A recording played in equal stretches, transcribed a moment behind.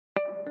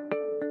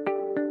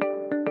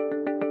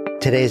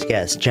Today's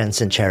guest, Jen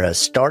Sincero,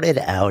 started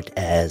out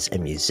as a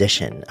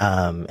musician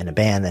in a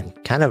band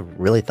and kind of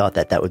really thought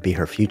that that would be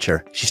her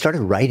future. She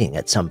started writing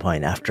at some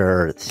point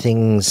after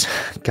things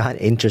got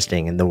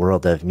interesting in the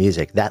world of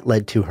music. That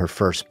led to her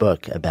first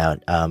book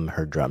about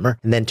her drummer,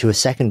 and then to a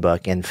second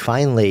book. And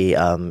finally,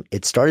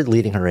 it started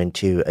leading her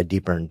into a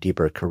deeper and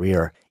deeper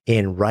career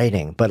in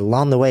writing. But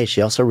along the way,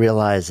 she also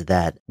realized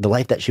that the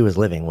life that she was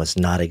living was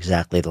not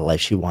exactly the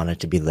life she wanted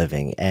to be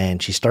living.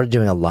 And she started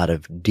doing a lot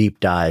of deep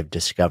dive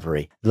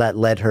discovery that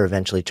led her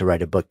eventually to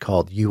write a book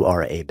called You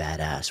Are a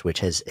Badass,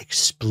 which has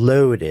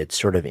exploded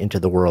sort of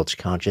into the world's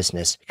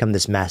consciousness, become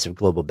this massive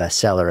global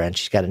bestseller. And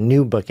she's got a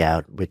new book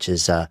out, which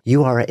is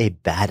You Are a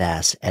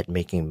Badass at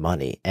Making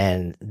Money.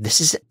 And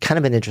this is kind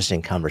of an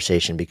interesting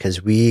conversation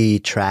because we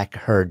track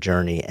her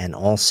journey and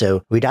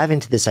also we dive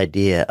into this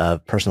idea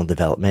of personal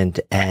development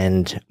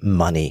and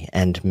money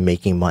and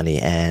making money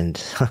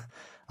and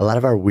a lot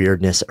of our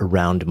weirdness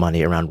around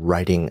money, around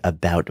writing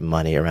about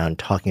money, around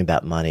talking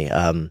about money,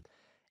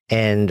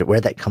 and where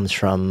that comes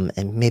from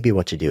and maybe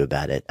what to do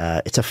about it.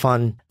 It's a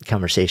fun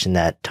conversation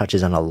that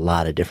touches on a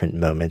lot of different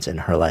moments in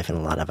her life and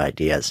a lot of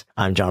ideas.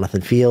 I'm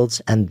Jonathan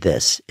Fields, and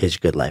this is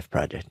Good Life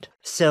Project.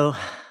 So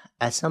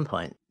at some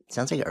point, it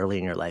sounds like early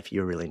in your life, you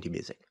were really into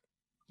music.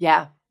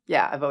 Yeah.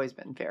 I've always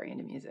been very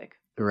into music.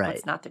 Right.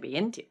 What's not to be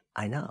into?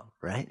 I know,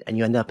 right? And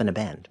you end up in a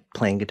band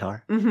playing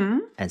guitar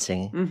and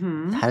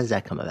singing. How does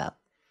that come about?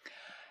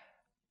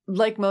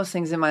 Like most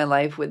things in my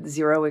life, with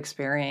zero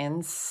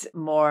experience,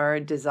 more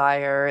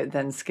desire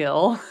than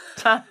skill.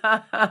 And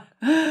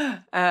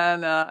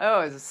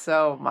it was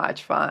so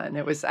much fun.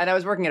 And I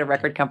was working at a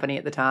record company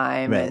at the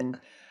time, Right. and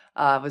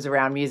was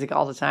around music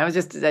all the time. It was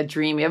just a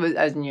dream. I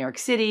was in New York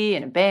City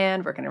in a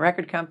band, working at a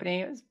record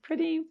company. It was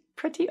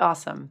pretty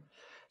awesome.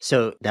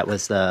 So that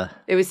was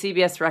It was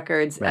CBS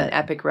Records Right. and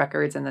Epic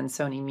Records, and then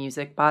Sony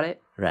Music bought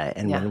it. right.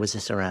 And Yeah. when was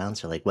this around?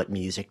 So like what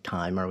music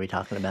time are we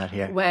talking about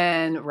here?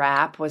 When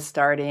rap was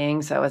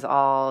starting, so it was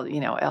all,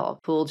 LL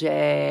Cool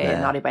J and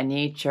Yeah. Naughty by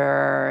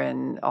Nature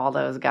and all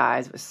those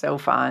guys. It was so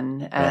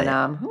fun. And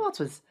Right. who else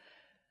was,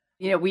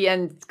 we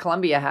and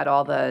Columbia had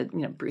all the,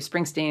 Bruce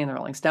Springsteen and the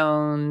Rolling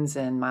Stones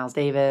and Miles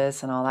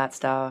Davis and all that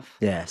stuff.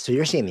 Yeah. So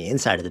you're seeing the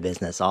inside of the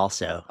business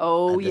also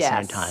Oh, at the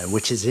yes. same time,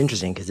 which is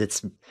interesting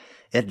because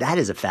that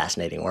is a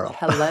fascinating world.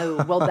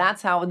 Hello. Well,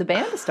 that's how the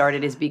band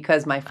started, is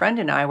because my friend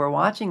and I were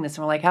watching this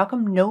and we're like, how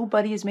come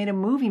nobody has made a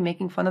movie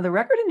making fun of the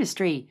record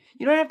industry?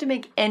 You don't have to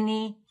make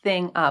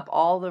anything up.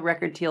 All the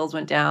record deals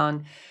went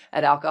down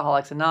at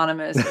Alcoholics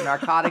Anonymous and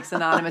Narcotics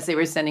Anonymous. They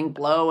were sending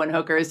blow and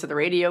hookers to the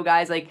radio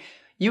guys. Like,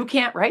 you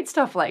can't write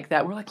stuff like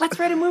that. We're like, let's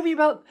write a movie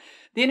about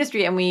the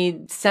industry. And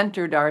we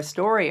centered our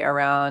story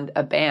around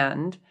a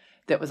band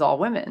that was all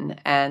women.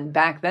 And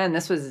back then,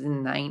 this was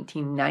in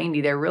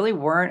 1990, there really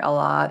weren't a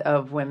lot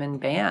of women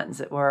bands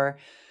that were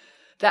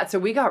that. So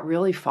we got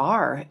really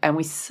far and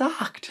we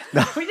sucked.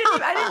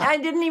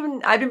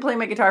 I've been playing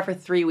my guitar for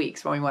 3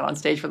 weeks when we went on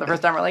stage for the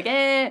first time. We're like,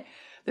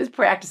 this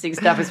practicing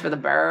stuff is for the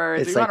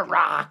birds. We want to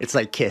rock. It's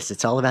like Kiss.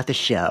 It's all about the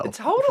show.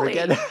 Totally.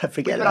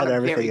 Forget about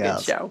everything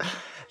else. Show.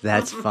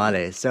 That's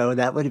funny. So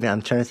that would have been,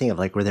 I'm trying to think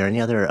of were there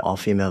any other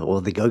all-female, well,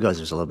 the Go-Go's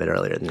was a little bit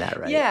earlier than that,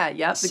 right? Yeah,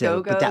 the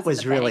Go-Go's. But that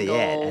was the really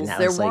Bangles. it. And that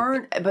there was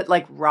weren't, but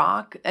like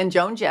rock and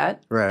Joan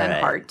Jett and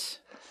Heart.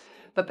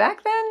 But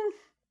back then,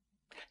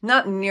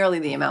 not nearly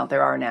the amount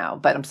there are now,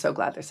 but I'm so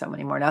glad there's so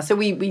many more now. So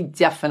we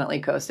definitely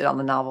coasted on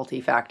the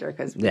novelty factor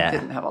because we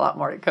didn't have a lot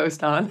more to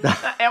coast on.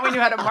 And we knew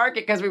how to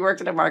market because we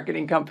worked at a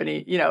marketing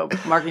company,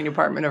 marketing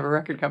department of a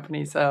record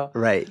company. So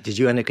right. Did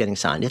you end up getting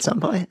signed at some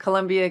point?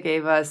 Columbia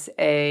gave us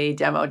a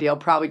demo deal,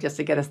 probably just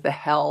to get us the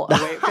hell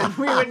away because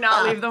we would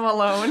not leave them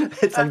alone.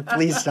 It's like,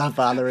 please stop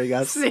bothering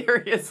us.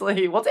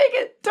 Seriously. We'll take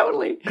it.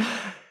 Totally.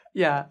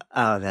 Yeah.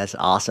 Oh, that's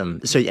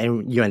awesome. So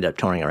and you ended up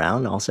touring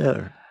around also?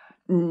 Or?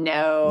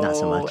 No, not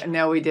so much.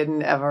 No, we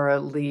didn't ever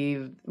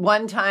leave.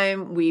 One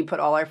time we put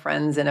all our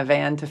friends in a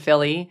van to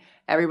Philly.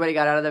 Everybody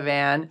got out of the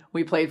van.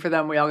 We played for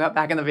them. We all got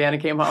back in the van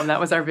and came home.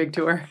 That was our big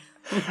tour.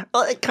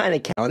 Well, it kind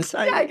of counts.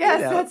 I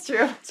guess that's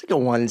true. It's like a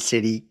one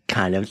city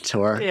kind of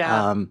tour.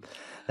 Yeah.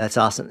 That's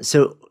awesome.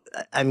 So,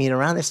 I mean,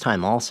 around this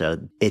time also,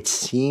 it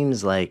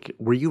seems like,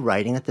 were you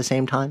writing at the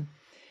same time?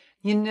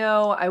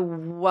 I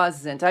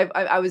wasn't.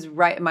 I was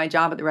right. My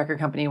job at the record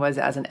company was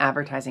as an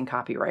advertising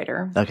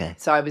copywriter. Okay.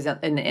 So I was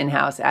in the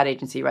in-house ad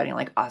agency writing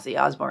like Ozzy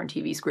Osbourne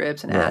TV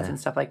scripts and ads and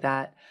stuff like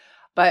that.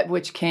 But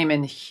which came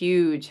in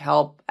huge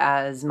help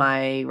as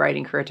my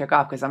writing career took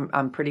off because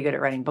I'm pretty good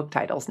at writing book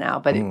titles now.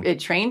 But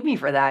it trained me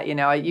for that.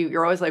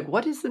 You're always like,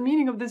 what is the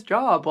meaning of this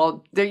job?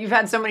 Well, you've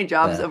had so many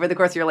jobs over the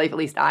course of your life, at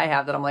least I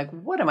have, that I'm like,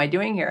 what am I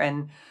doing here?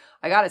 And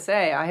I got to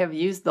say, I have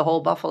used the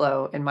whole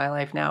buffalo in my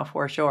life now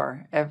for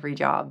sure. Every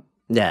job.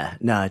 Yeah,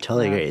 no, I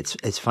totally agree.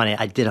 It's funny.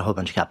 I did a whole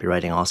bunch of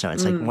copywriting also.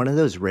 It's like one of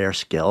those rare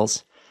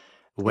skills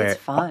where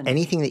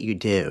anything that you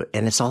do,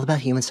 and it's all about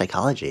human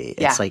psychology.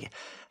 It's like,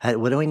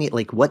 what do I need?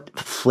 Like, what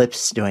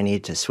flips do I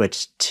need to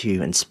switch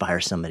to inspire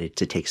somebody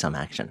to take some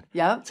action?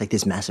 Yeah. It's like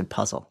this massive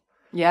puzzle.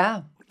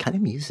 Yeah. Kind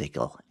of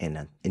musical in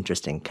an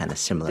interesting kind of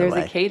similar way.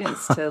 There's a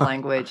cadence to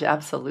language.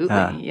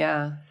 Absolutely.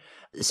 Yeah.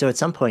 So at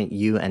some point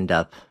you end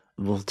up,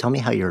 well, tell me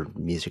how your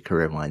music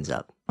career winds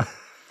up.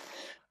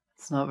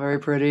 It's not very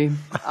pretty.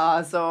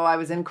 So I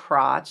was in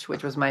Crotch,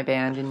 which was my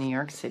band in New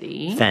York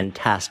City.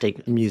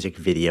 Fantastic music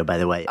video, by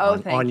the way,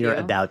 on your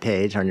About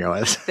page on your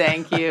website.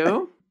 Thank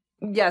you.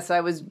 Yes, I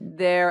was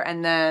there,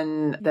 and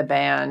then the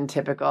band,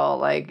 typical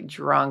like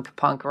drunk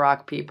punk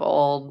rock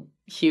people,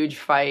 huge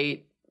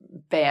fight,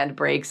 band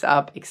breaks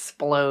up,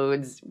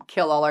 explodes,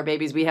 kill all our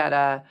babies. We had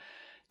a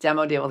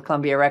demo deal with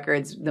Columbia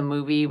Records. The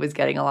movie was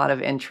getting a lot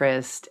of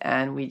interest,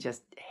 and we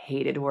just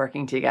hated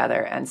working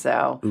together. And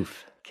so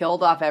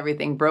killed off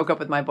everything, broke up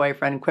with my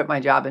boyfriend, quit my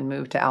job, and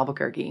moved to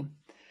Albuquerque.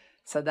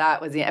 So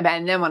that was and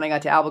then when I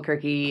got to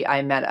Albuquerque,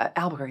 I met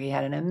Albuquerque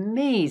had an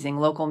amazing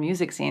local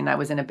music scene. I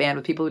was in a band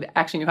with people who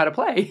actually knew how to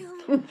play.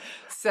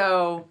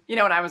 So, and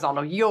I was all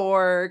New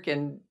York,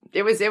 and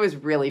it was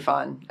really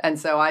fun. And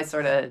so I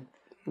sort of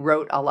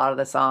wrote a lot of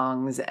the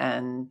songs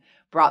and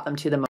brought them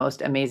to the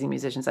most amazing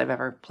musicians I've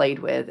ever played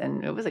with.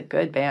 And it was a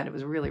good band. It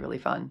was really, really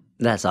fun.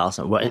 That's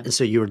awesome.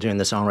 So you were doing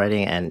the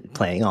songwriting and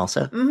playing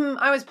also? Mm-hmm.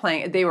 I was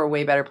playing. They were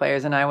way better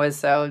players than I was.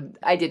 So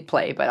I did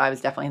play, but I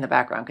was definitely in the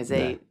background because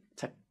they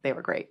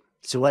were great.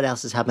 So what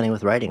else is happening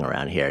with writing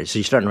around here? So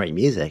you're starting to write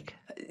music.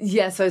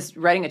 Yes, I was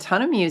writing a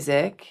ton of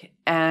music.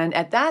 And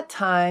at that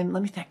time,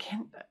 let me think,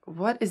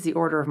 what is the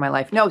order of my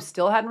life? No,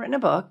 still hadn't written a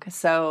book.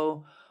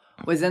 So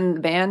was in the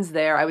bands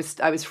there. I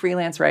was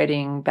freelance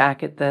writing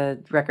back at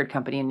the record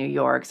company in New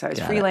York. So I was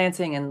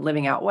freelancing and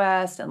living out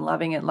west and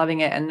loving it.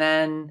 And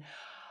then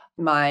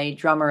my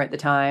drummer at the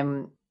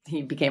time,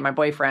 he became my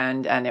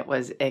boyfriend, and it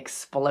was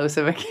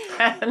explosive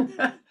again.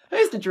 I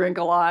used to drink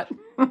a lot.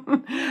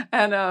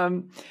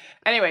 And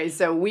anyway,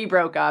 so we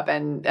broke up,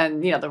 and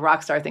the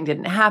rock star thing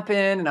didn't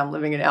happen, and I'm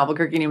living in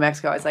Albuquerque, New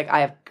Mexico. I was like,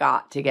 I have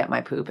got to get my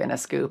poop in a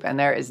scoop, and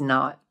there is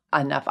not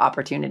enough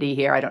opportunity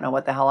here. I don't know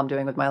what the hell I'm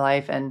doing with my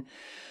life. And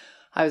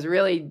I was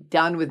really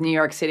done with New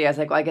York City. I was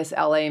like, well, I guess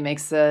LA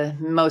makes the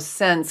most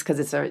sense because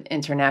it's an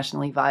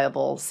internationally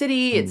viable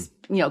city. It's,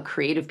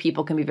 creative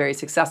people can be very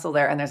successful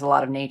there, and there's a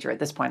lot of nature. At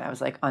this point, I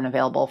was like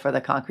unavailable for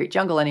the concrete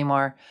jungle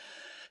anymore.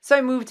 So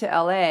I moved to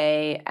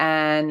LA,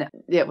 and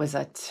it was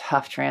a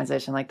tough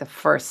transition. Like the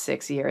first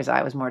 6 years,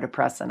 I was more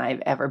depressed than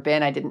I've ever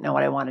been. I didn't know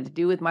what I wanted to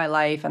do with my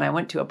life. And I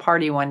went to a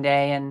party one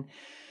day, and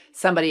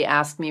somebody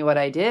asked me what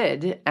I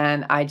did.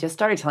 And I just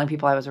started telling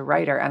people I was a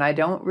writer. And I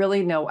don't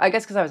really know, I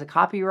guess because I was a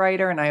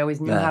copywriter and I always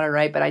knew how to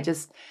write, but I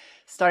just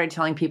started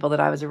telling people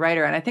that I was a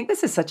writer. And I think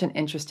this is such an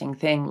interesting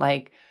thing.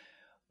 Like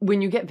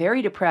when you get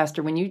very depressed,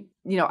 or when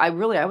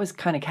I was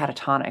kind of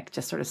catatonic,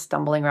 just sort of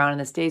stumbling around in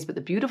this daze. But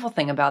the beautiful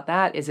thing about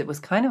that is it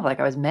was kind of like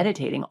I was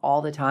meditating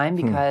all the time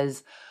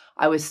because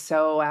I was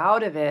so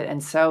out of it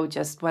and so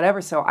just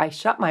whatever. So I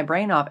shut my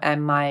brain off,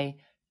 and my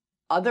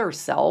other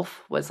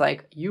self was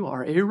like, you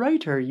are a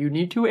writer. You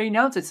need to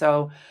announce it.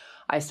 So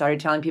I started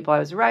telling people I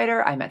was a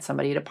writer. I met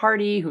somebody at a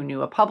party who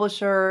knew a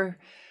publisher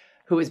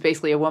who was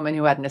basically a woman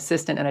who had an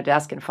assistant and a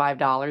desk and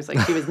 $5.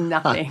 Like she was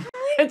nothing.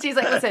 And she's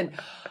like, listen,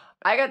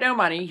 I got no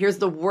money. Here's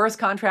the worst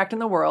contract in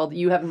the world.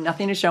 You have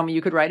nothing to show me.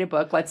 You could write a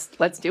book. Let's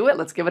do it.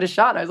 Let's give it a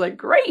shot. And I was like,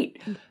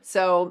 great.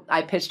 So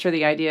I pitched her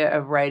the idea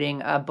of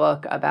writing a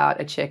book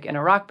about a chick in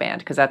a rock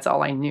band, because that's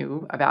all I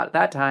knew about at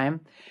that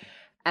time.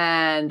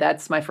 And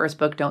that's my first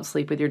book, Don't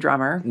Sleep with Your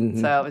Drummer.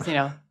 Mm-hmm. So it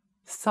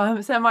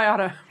was,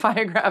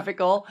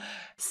 semi-autobiographical.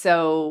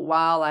 So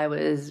while I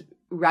was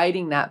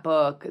writing that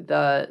book,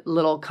 the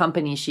little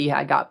company she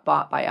had got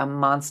bought by a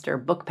monster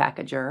book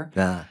packager.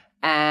 Yeah.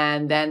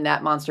 And then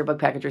that monster book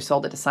packager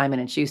sold it to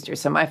Simon & Schuster.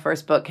 So my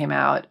first book came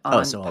out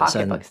on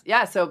pocketbooks.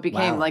 Yeah, so it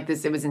became like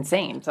this. It was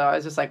insane. So I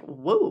was just like,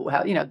 whoa,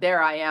 how,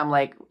 there I am,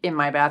 like in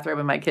my bathrobe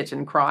in my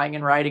kitchen, crying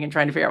and writing and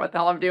trying to figure out what the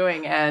hell I'm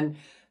doing. And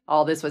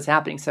all this was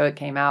happening. So it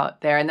came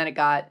out there. And then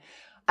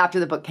after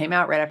the book came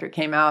out, right after it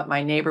came out,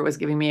 my neighbor was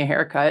giving me a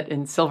haircut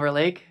in Silver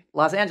Lake,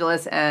 Los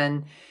Angeles.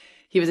 And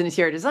he was an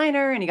interior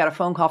designer, and he got a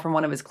phone call from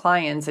one of his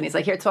clients. And he's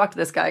like, here, talk to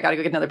this guy. I got to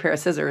go get another pair of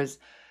scissors.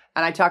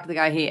 And I talked to the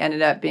guy. He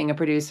ended up being a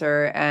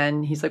producer.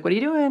 And he's like, what are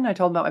you doing? I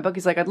told him about my book.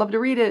 He's like, I'd love to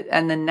read it.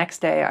 And the next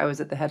day I was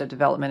at the head of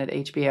development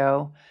at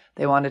HBO.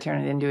 They wanted to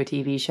turn it into a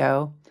TV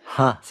show.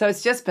 Huh. So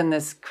it's just been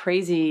this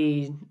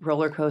crazy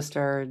roller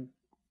coaster.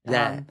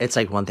 It's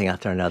like one thing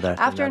after another.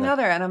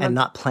 And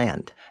not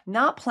planned.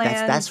 Not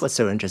planned. That's what's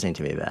so interesting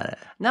to me about it.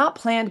 Not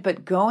planned,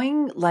 but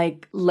going,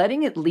 like,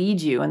 letting it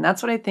lead you. And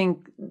that's what I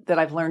think that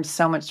I've learned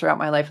so much throughout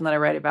my life and that I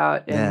write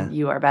about in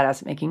You Are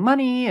Badass at Making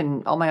Money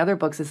and all my other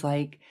books is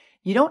like,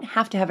 you don't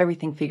have to have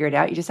everything figured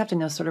out. You just have to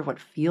know sort of what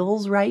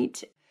feels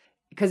right.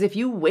 Because if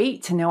you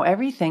wait to know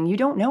everything, you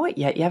don't know it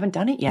yet. You haven't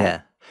done it yet.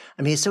 Yeah.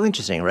 I mean, it's so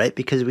interesting, right?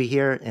 Because we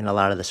hear in a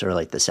lot of the sort of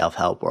like the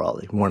self-help world,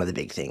 like one of the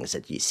big things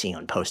that you see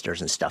on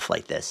posters and stuff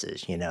like this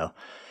is,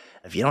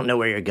 if you don't know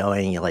where you're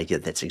going, you're like,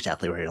 that's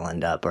exactly where you'll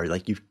end up. Or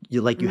like you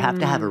have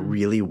to have a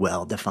really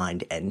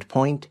well-defined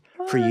endpoint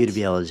for you to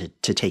be able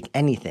to take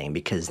anything,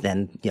 because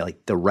then,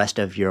 like the rest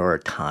of your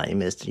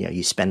time is,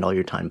 you spend all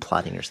your time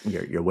plotting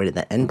your way to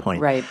that endpoint.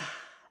 Right.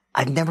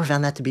 I've never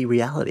found that to be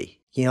reality.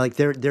 Like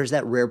there's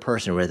that rare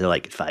person where they're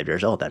like, at 5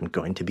 years old, I'm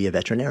going to be a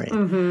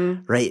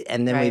veterinarian, right?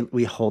 And then Right.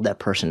 we hold that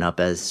person up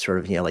as sort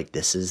of, like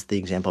this is the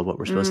example of what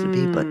we're supposed to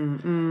be. But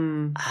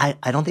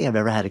I don't think I've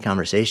ever had a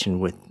conversation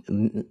with,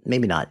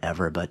 maybe not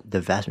ever, but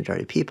the vast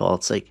majority of people,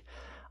 it's like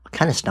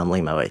kind of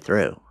stumbling my way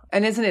through.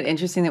 And isn't it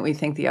interesting that we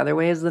think the other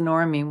way is the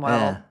norm?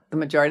 Meanwhile, the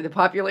majority of the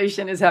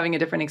population is having a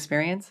different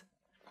experience.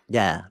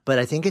 Yeah, but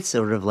I think it's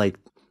sort of like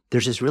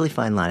there's this really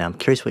fine line. I'm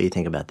curious what you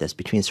think about this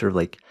between sort of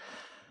like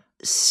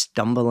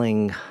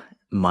stumbling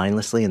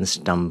mindlessly and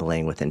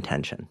stumbling with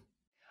intention.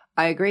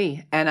 I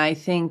agree. And I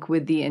think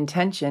with the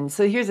intention,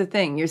 so here's the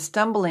thing, you're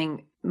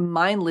stumbling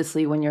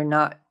mindlessly when you're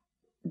not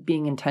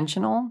being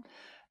intentional.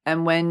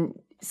 And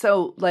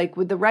so like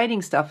with the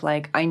writing stuff,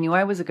 like I knew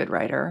I was a good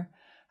writer.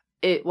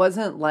 It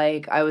wasn't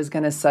like I was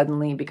going to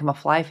suddenly become a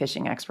fly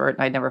fishing expert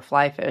and I'd never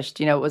fly fished.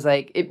 It was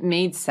like, it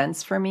made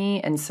sense for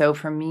me. And so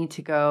for me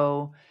to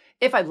go,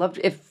 if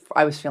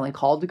I was feeling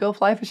called to go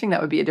fly fishing,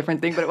 that would be a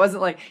different thing. But it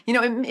wasn't like,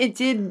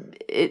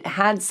 it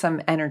had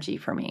some energy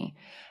for me.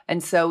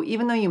 And so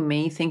even though you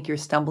may think you're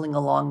stumbling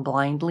along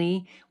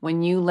blindly,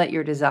 when you let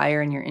your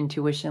desire and your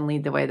intuition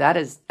lead the way, that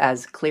is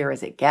as clear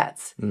as it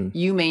gets.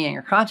 You may in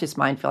your conscious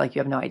mind feel like you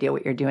have no idea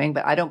what you're doing,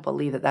 but I don't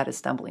believe that is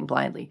stumbling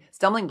blindly.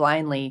 Stumbling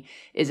blindly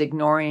is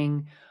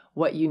ignoring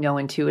what you know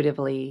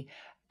intuitively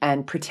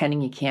and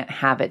pretending you can't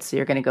have it. So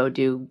you're going to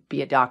go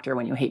be a doctor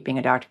when you hate being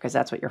a doctor because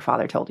that's what your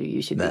father told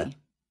you should be.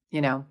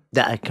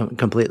 That I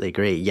completely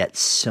agree. Yet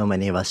so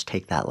many of us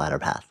take that latter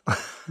path.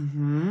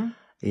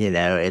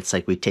 It's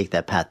like we take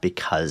that path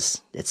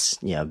because it's,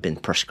 been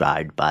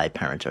prescribed by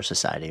parents or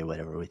society or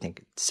whatever we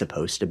think it's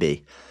supposed to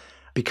be.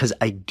 Because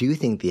I do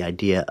think the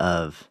idea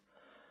of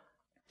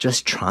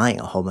just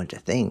trying a whole bunch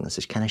of things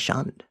is kind of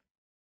shunned.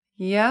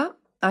 Yeah,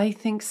 I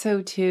think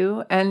so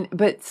too.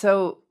 But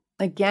so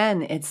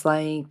again, it's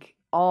like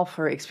all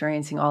for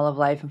experiencing all of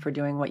life and for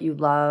doing what you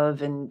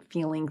love and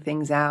feeling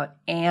things out.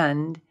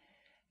 And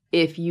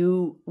if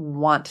you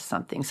want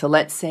something, so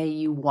let's say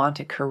you want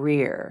a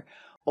career,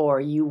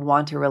 or you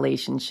want a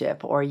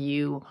relationship, or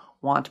you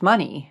want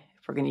money.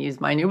 If we're going to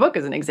use my new book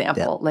as an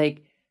example,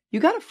 like you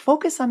got to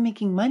focus on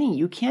making money.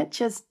 You can't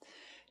just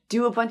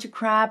do a bunch of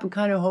crap and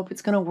kind of hope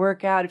it's going to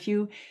work out. If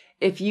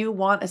you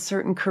want a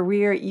certain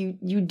career,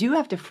 you do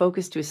have to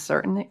focus to a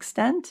certain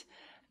extent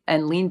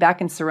and lean back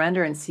and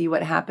surrender and see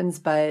what happens.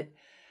 But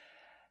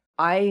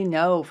I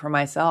know for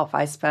myself,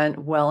 I spent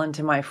well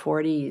into my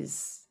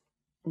 40s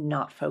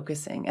not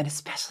focusing, and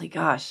especially,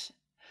 gosh,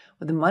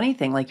 with the money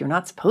thing, like you're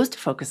not supposed to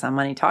focus on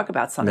money. Talk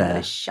about something that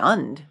is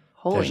shunned.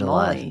 Holy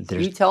moly.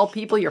 You tell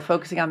people you're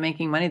focusing on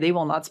making money, they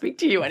will not speak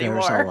to you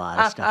anymore. There's a lot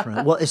of stuff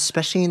around. Well,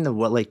 especially in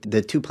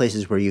the two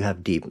places where you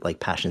have deep like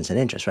passions and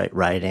interests, right?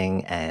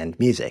 Writing and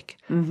music.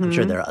 I'm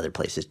sure there are other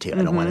places too.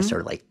 I don't want to sort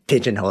of like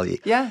pigeonhole you.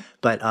 Yeah.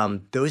 But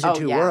those are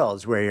two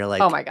worlds where you're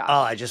like, oh my gosh,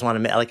 I just want to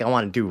make, like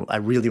I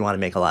really want to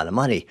make a lot of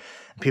money.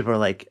 And people are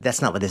like,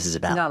 that's not what this is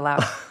about. You're not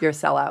allowed. You're a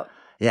sellout.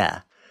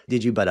 Yeah.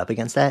 Did you butt up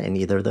against that in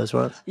either of those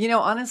worlds?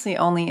 Honestly,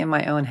 only in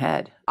my own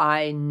head.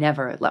 I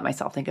never let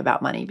myself think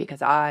about money because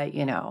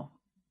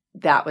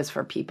that was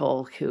for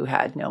people who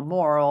had no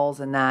morals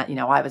and that,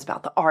 I was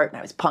about the art and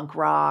I was punk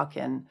rock.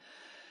 And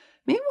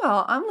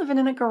meanwhile, I'm living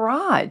in a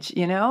garage,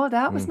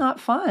 that was not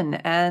fun.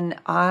 And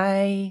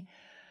I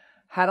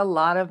had a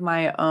lot of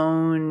my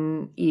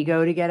own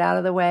ego to get out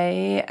of the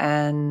way.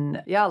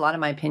 And a lot of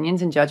my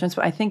opinions and judgments,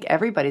 but I think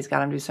everybody's got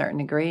them to a certain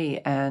degree.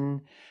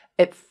 And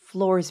it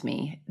floors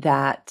me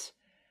that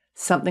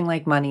something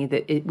like money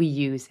that we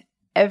use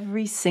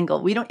every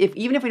single, even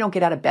if we don't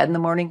get out of bed in the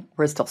morning,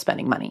 we're still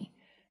spending money.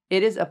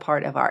 It is a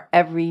part of our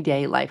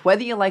everyday life,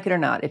 whether you like it or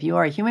not. If you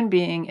are a human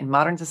being in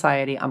modern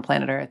society on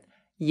planet Earth,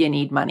 you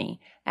need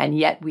money. And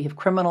yet we have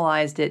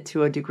criminalized it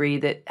to a degree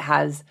that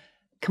has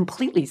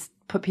completely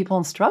put people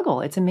in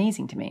struggle. It's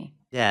amazing to me.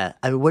 Yeah.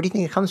 I mean, where do you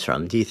think it comes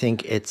from? Do you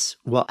think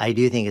I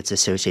do think it's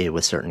associated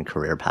with certain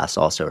career paths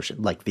also,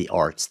 like the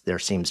arts. There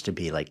seems to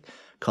be like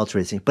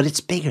culturally things, but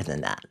it's bigger than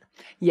that.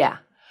 Yeah.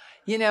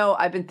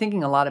 I've been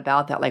thinking a lot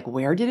about that. Like,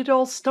 where did it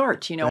all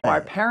start?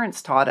 Our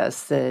parents taught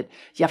us that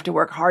you have to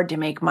work hard to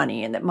make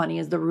money and that money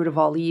is the root of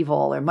all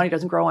evil or money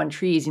doesn't grow on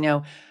trees,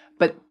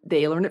 but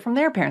they learned it from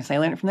their parents. They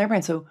learned it from their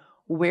parents. So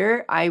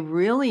where I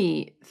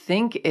really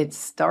think it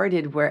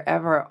started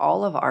wherever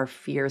all of our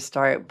fears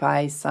start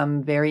by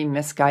some very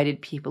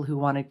misguided people who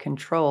wanted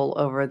control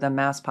over the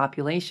mass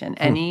population.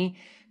 Any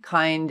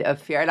kind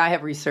of fear. And I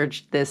have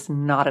researched this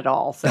not at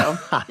all. So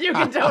you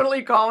can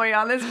totally call me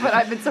on this, but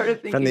I've been sort of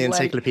thinking from the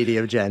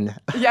Encyclopedia of Jen.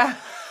 Yeah.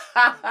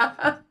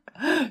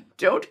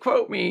 Don't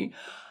quote me.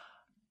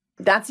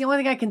 That's the only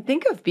thing I can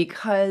think of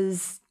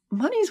because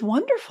money's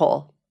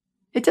wonderful.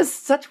 It does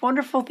such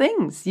wonderful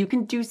things. You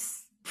can do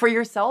for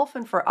yourself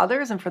and for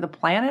others and for the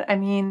planet. I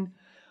mean,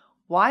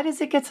 why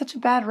does it get such a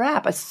bad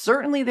rap?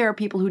 Certainly there are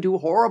people who do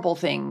horrible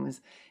things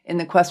in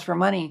the quest for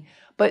money,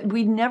 but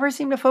we never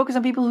seem to focus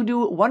on people who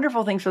do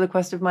wonderful things for the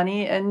quest of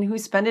money and who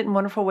spend it in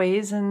wonderful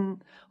ways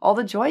and all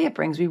the joy it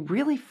brings. We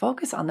really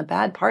focus on the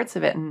bad parts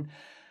of it. And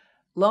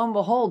lo and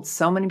behold,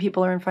 so many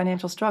people are in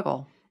financial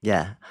struggle.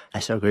 Yeah, I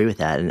so agree with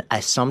that. And I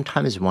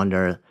sometimes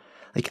wonder,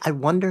 like, I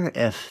wonder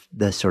if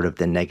the sort of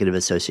the negative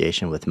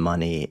association with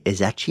money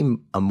is actually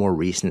a more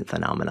recent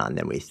phenomenon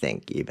than we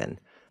think, even.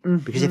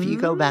 Because if you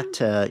go Hmm. back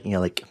to,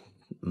 like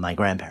my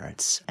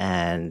grandparents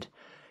and,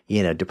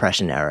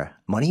 Depression era,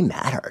 money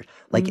mattered.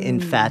 Like, in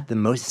fact, the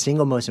most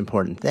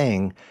important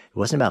thing, it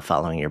wasn't about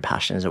following your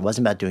passions. It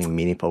wasn't about doing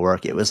meaningful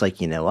work. It was like,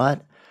 you know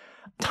what?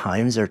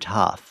 Times are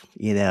tough.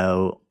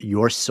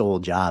 Your sole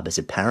job as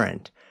a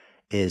parent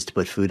is to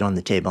put food on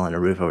the table and a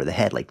roof over the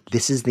head. Like,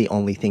 this is the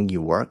only thing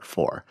you work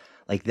for.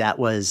 Like, that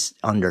was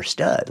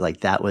understood. Like,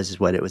 that was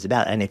what it was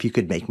about. And if you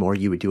could make more,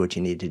 you would do what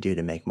you needed to do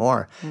to make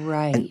more. And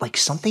Right. like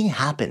something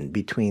happened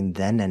between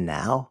then and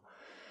now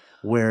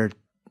where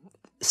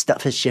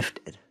stuff has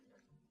shifted.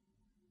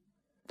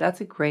 That's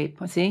a great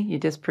point. See, you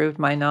disproved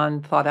my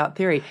non-thought out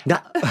theory. No,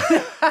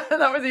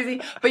 That was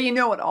easy. But you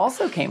know what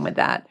also came with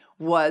that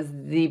was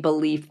the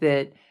belief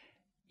that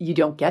you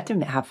don't get to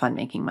have fun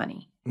making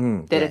money.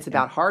 That it's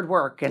about hard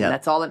work and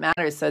that's all that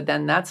matters. So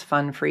then that's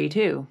fun free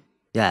too.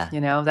 Yeah.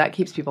 That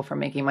keeps people from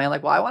making money.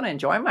 Like, well, I want to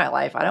enjoy my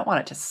life. I don't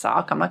want it to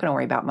suck. I'm not going to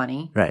worry about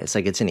money. Right. It's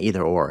like it's an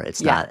either or.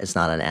 It's not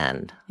an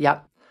and.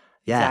 Yep.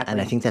 Yeah. Exactly.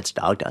 And I think that's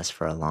dogged us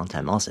for a long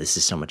time also. This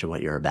is so much of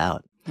what you're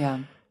about. Yeah.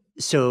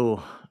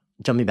 So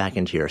jumping back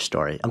into your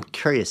story, I'm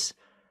curious.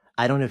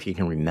 I don't know if you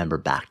can remember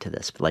back to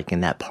this, but like in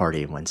that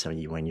party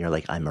when you're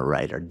like, I'm a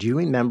writer, do you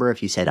remember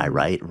if you said I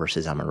write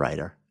versus I'm a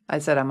writer? I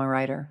said I'm a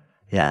writer.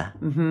 Yeah.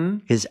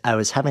 Because I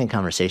was having a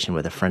conversation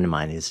with a friend of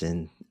mine who's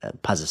a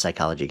positive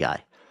psychology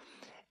guy.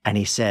 And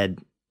he said,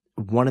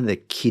 one of the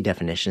key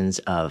definitions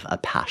of a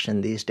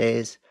passion these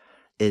days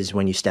is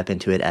when you step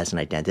into it as an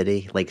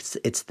identity. Like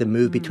it's the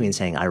move between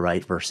saying I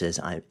write versus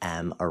I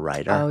am a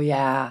writer. Oh,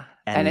 yeah.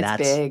 And it's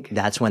big.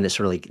 That's when it's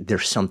sort of like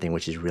there's something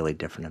which is really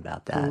different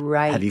about that.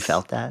 Right. Have you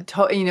felt that?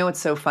 It's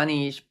so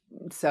funny.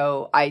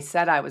 So I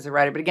said I was a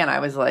writer, but again, I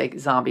was like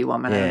zombie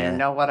woman. I didn't even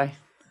know what I...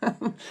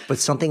 But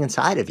something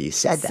inside of you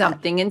said that.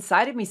 Something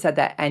inside of me said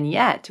that. And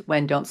yet,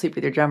 when Don't Sleep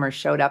With Your Drummer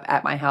showed up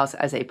at my house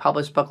as a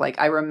published book, like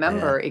I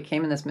remember it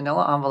came in this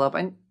manila envelope.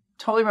 I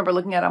totally remember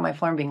looking at it on my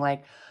floor and being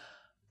like,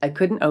 I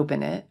couldn't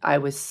open it. I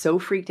was so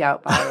freaked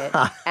out by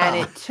it. And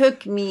it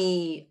took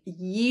me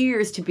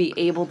years to be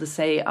able to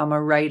say I'm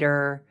a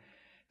writer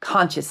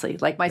consciously.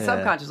 Like my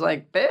subconscious was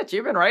like, bitch,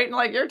 you've been writing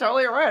like you're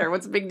totally a writer.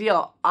 What's the big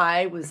deal?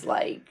 I was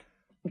like,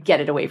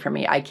 get it away from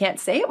me. I can't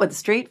say it with a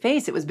straight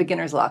face. It was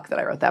beginner's luck that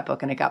I wrote that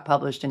book and it got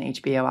published and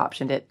HBO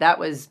optioned it. That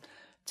was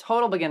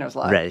total beginner's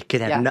luck. Right. It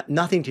could have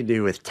nothing to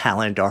do with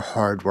talent or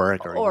hard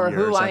work or years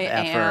who of I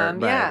effort. am.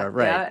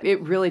 Right. Yeah.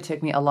 It really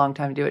took me a long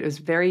time to do it. It was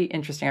very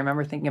interesting. I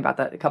remember thinking about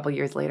that a couple of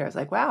years later. I was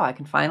like, wow, I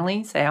can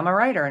finally say I'm a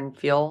writer and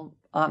feel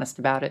honest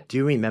about it. Do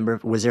you remember,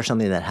 was there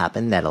something that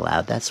happened that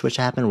allowed that switch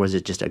to happen? Or was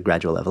it just a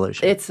gradual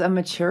evolution? It's a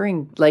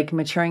maturing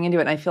into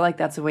it. And I feel like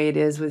that's the way it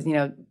is with,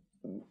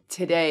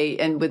 today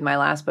and with my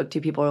last book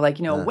too. People are like,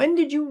 when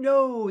did you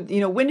know,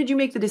 when did you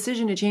make the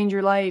decision to change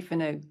your life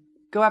and to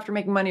go after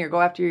making money or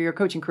go after your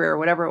coaching career or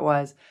whatever it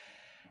was?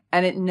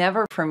 And it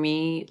never, for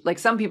me, like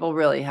some people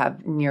really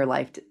have near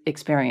life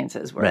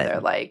experiences where they're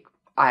like,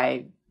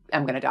 I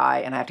am going to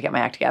die and I have to get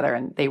my act together.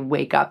 And they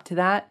wake up to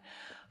that.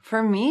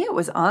 For me, it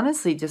was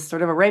honestly just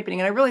sort of a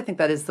ripening. And I really think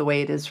that is the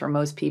way it is for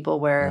most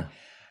people where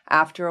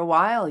after a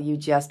while, you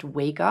just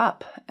wake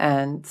up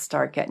and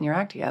start getting your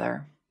act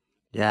together.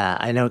 Yeah,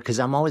 I know, because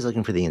I'm always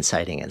looking for the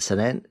inciting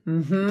incident,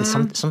 but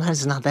sometimes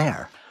it's not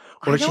there.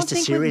 Or it's just a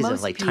series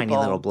of like tiny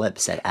little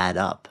blips that add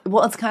up.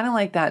 Well, it's kind of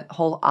like that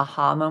whole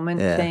aha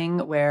moment thing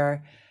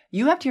where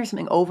you have to hear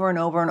something over and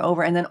over and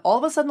over, and then all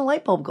of a sudden the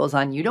light bulb goes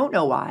on. You don't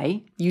know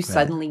why. You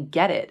suddenly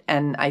get it.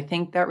 And I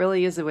think that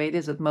really is the way it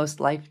is with most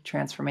life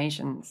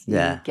transformations.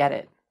 You get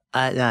it.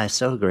 I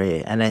so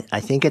agree. And I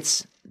think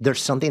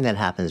there's something that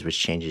happens which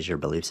changes your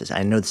belief system.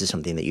 I know this is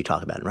something that you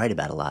talk about and write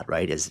about a lot,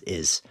 right?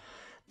 Is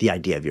the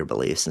idea of your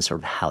beliefs and sort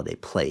of how they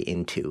play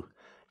into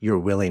your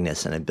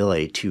willingness and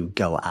ability to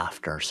go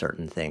after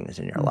certain things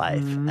in your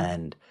life.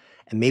 And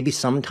maybe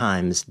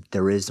sometimes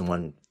there is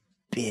one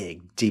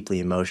big, deeply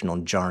emotional,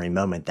 jarring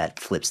moment that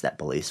flips that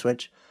belief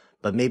switch.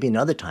 But maybe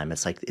another time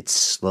it's like it's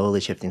slowly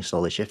shifting.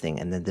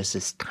 And then there's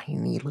this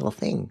tiny little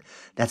thing.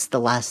 That's the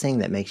last thing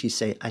that makes you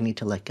say, I need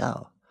to let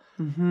go.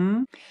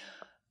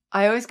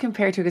 I always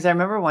compare to, because I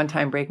remember one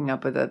time breaking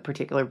up with a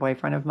particular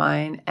boyfriend of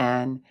mine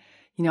and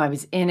I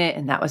was in it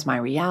and that was my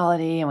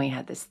reality and we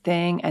had this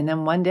thing. And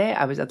then one day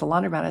I was at the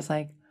laundromat. I was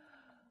like,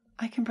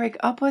 I can break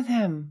up with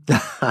him.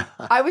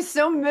 I was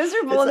so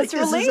miserable in this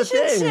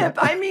relationship.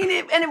 I mean,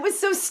 it was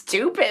so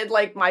stupid.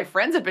 Like my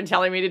friends have been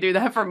telling me to do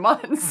that for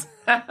months.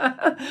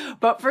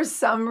 But for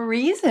some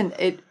reason,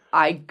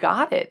 I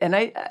got it. And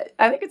I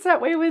think it's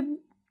that way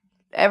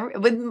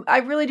I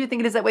really do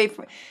think it is that way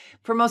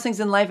for most things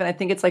in life. And I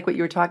think it's like what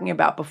you were talking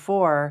about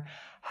before,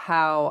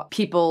 how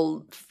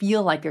people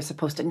feel like they're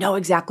supposed to know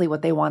exactly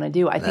what they want to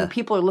do. I think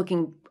people are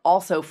looking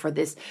also for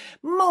this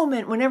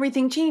moment when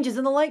everything changes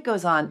and the light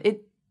goes on.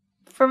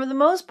 For the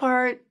most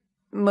part,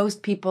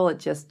 most people, you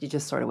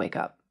just sort of wake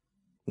up.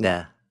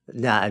 Yeah.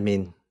 I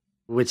mean,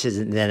 Which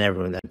is then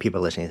everyone, that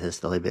people listening to this,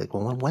 they'll be like,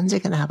 well, when's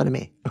it going to happen to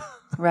me?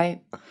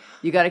 Right.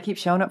 You got to keep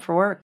showing up for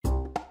work.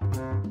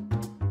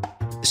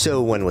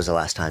 So when was the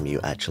last time you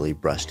actually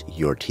brushed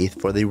your teeth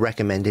for the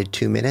recommended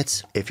 2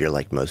 minutes? If you're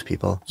like most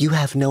people, you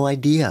have no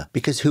idea,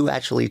 because who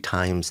actually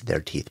times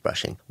their teeth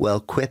brushing? Well,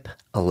 QUIP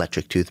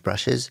electric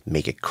toothbrushes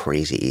make it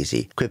crazy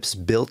easy. QUIP's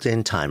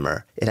built-in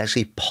timer, it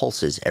actually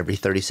pulses every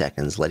 30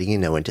 seconds, letting you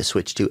know when to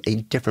switch to a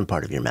different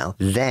part of your mouth.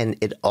 Then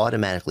it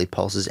automatically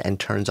pulses and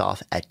turns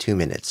off at 2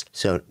 minutes.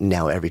 So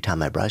now every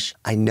time I brush,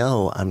 I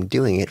know I'm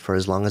doing it for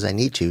as long as I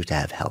need to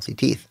have healthy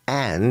teeth.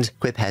 And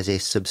QUIP has a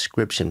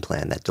subscription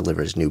plan that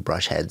delivers new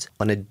brush heads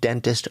on a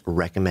dentist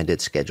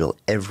recommended schedule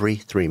every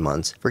 3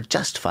 months for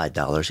just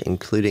 $5,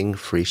 including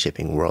free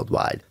shipping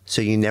worldwide.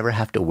 So you never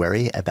have to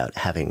worry about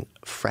having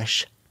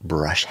fresh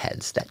brush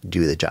heads that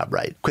do the job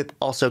right. QUIP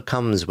also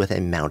comes with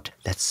a mount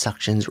that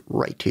suctions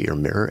right to your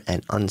mirror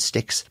and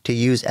unsticks to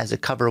use as a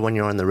cover when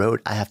you're on the road.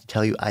 I have to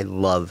tell you, I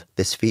love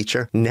this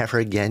feature. Never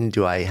again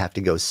do I have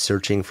to go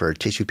searching for a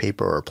tissue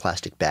paper or a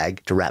plastic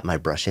bag to wrap my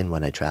brush in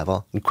when I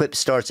travel. And QUIP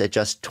starts at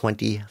just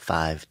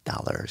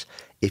 $25.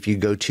 If you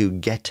go to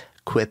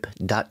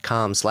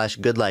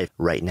getquip.com/goodlife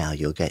right now,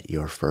 you'll get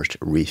your first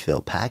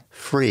refill pack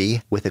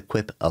free with a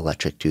QUIP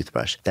electric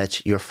toothbrush.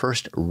 That's your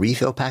first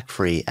refill pack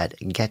free at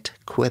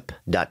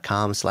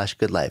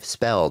getquip.com/goodlife,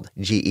 spelled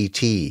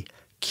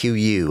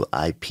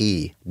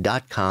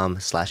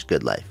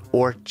GETQUIP.com/goodlife,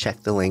 or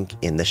check the link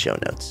in the show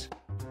notes.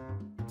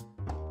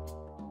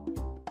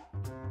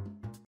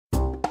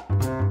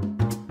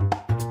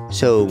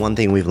 So one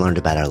thing we've learned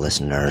about our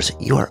listeners,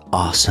 you are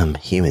awesome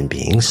human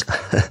beings.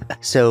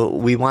 So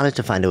we wanted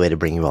to find a way to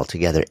bring you all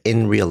together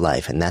in real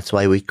life, and that's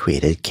why we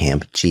created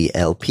Camp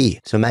GLP.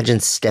 So imagine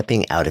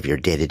stepping out of your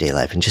day-to-day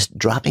life and just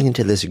dropping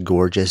into this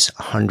gorgeous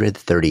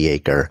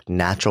 130-acre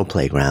natural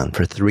playground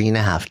for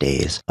 3.5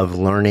 days of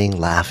learning,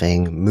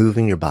 laughing,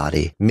 moving your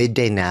body,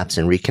 midday naps,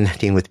 and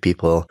reconnecting with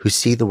people who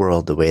see the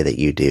world the way that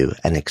you do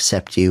and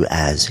accept you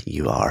as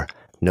you are.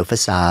 No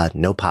facade,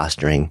 no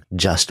posturing,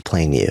 just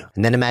plain you.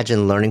 And then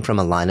imagine learning from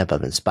a lineup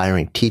of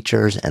inspiring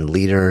teachers and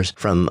leaders,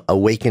 from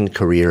awakened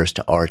careers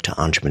to art to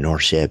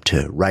entrepreneurship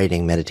to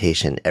writing,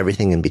 meditation,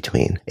 everything in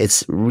between.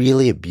 It's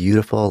really a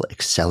beautiful,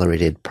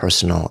 accelerated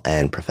personal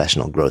and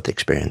professional growth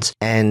experience.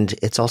 And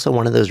it's also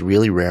one of those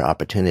really rare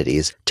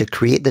opportunities to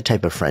create the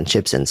type of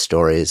friendships and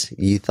stories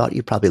you thought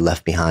you probably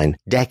left behind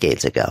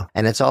decades ago.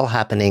 And it's all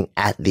happening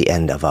at the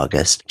end of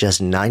August,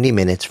 just 90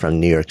 minutes from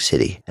New York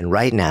City. And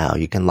right now,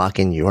 you can lock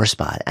in your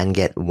spot and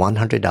get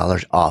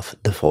 $100 off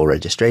the full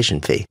registration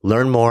fee.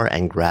 Learn more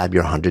and grab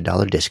your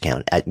 $100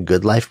 discount at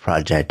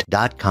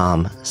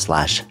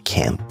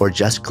goodlifeproject.com/camp, or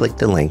just click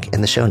the link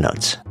in the show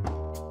notes.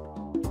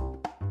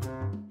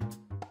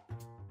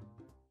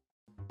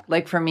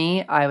 Like for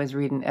me, I was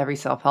reading every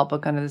self-help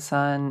book under the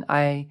sun.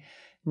 I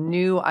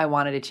knew I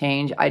wanted to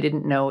change. I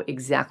didn't know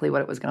exactly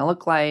what it was going to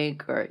look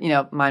like, or,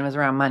 mine was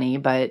around money,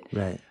 but.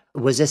 Right.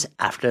 Was this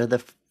after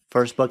the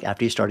first book,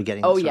 after you started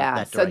getting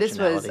that so this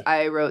was,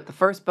 I wrote the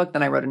first book,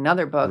 then I wrote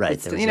another book.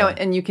 Right.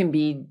 And you can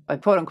be a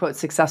quote unquote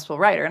successful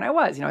writer. And I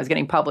was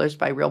getting published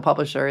by real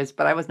publishers,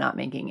 but I was not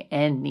making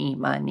any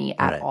money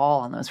at all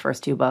on those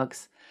first 2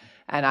 books.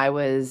 And I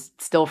was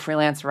still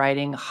freelance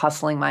writing,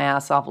 hustling my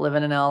ass off,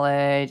 living in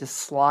LA, just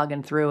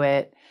slogging through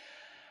it.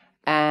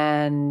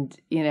 And,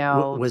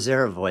 Was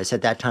there a voice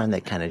at that time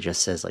that kind of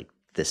just says, like,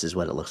 this is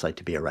what it looks like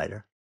to be a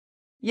writer?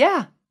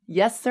 Yeah.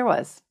 Yes, there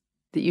was.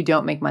 That you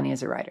don't make money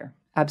as a writer.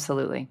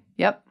 Absolutely.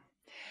 Yep.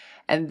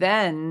 And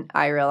then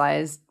I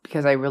realized,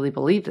 because I really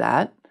believed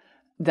that,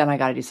 then I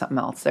got to do something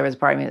else. There was a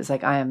part of me that's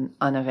like, I am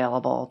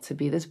unavailable to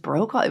be this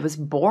broke. It was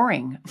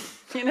boring.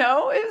 It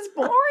was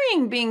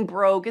boring. Being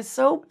broke is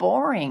so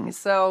boring.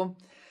 So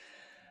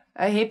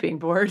I hate being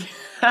bored.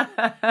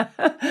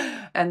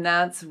 And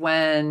that's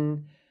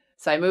when,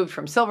 so I moved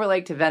from Silver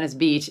Lake to Venice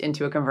Beach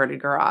into a converted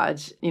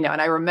garage, and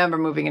I remember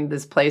moving into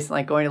this place and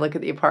like going to look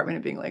at the apartment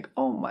and being like,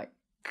 oh my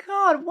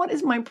God, what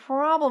is my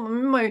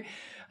problem? I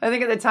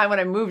think at the time when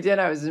I moved in,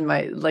 I was in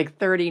my like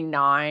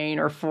 39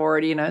 or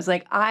 40. And I was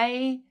like,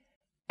 I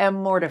am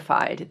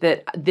mortified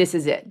that this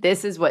is it.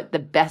 This is what the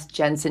best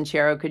Jen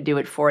Sincero could do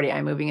at 40.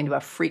 I'm moving into a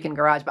freaking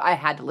garage, but I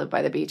had to live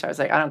by the beach. I was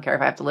like, I don't care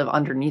if I have to live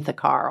underneath a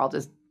car. I'll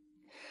just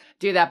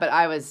do that. But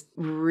I was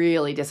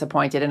really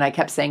disappointed. And I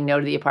kept saying no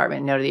to the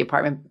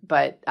apartment,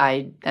 but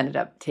I ended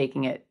up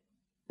taking it.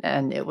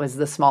 And it was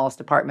the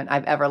smallest apartment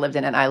I've ever lived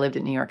in. And I lived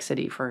in New York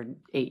City for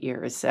 8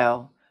 years.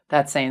 So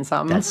that's saying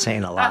something. That's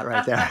saying a lot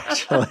right there,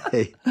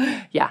 actually.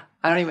 Yeah.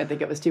 I don't even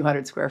think it was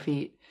 200 square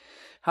feet.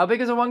 How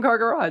big is a 1-car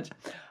garage?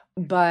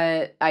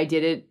 But I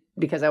did it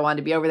because I wanted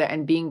to be over there.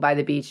 And being by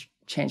the beach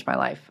changed my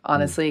life,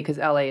 honestly, because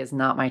LA is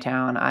not my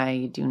town.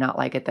 I do not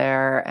like it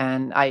there.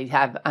 And I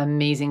have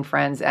amazing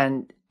friends.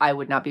 And I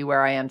would not be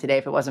where I am today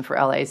if it wasn't for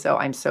LA. So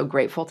I'm so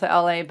grateful to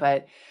LA,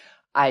 but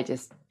I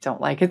just don't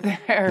like it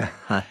there.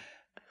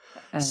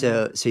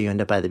 So you end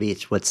up by the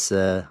beach. What's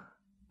the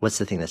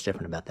thing that's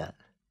different about that?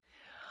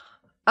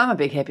 I'm a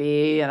big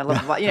hippie, and I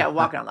love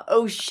walking on the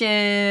ocean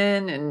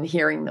and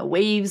hearing the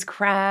waves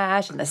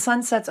crash, and the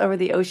sun sets over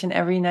the ocean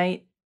every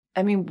night.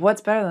 I mean,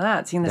 what's better than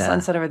that? Seeing the Yeah.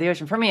 sunset over the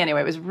ocean. For me,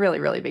 anyway, it was really,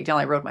 really a big deal.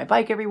 I rode my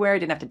bike everywhere. I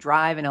didn't have to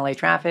drive in LA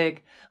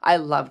traffic. I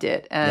loved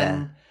it.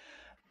 And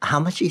how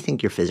much do you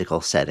think your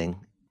physical setting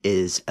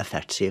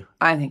affects you?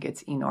 I think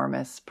it's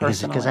enormous,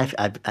 personally. Because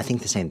I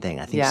think the same thing.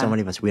 I think so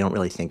many of us, we don't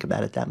really think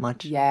about it that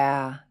much.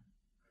 Yeah.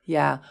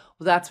 Yeah.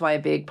 Well, that's why a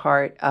big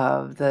part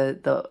of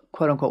the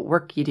quote unquote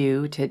work you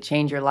do to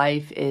change your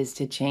life is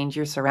to change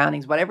your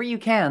surroundings, whatever you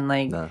can.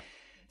 Like,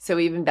 so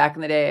even back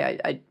in the day,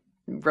 I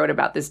wrote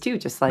about this too,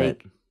 just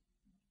like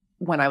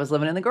when I was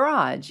living in the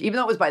garage, even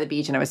though it was by the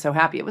beach and I was so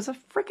happy, it was a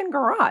freaking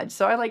garage.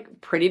 So I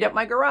like prettied up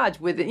my garage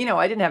with,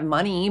 I didn't have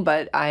money,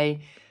 but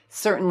I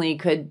certainly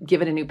could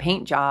give it a new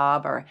paint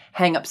job or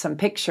hang up some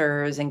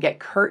pictures and get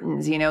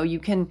curtains.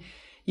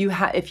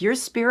 If your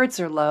spirits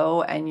are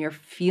low and you're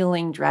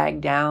feeling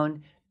dragged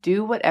down,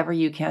 do whatever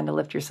you can to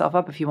lift yourself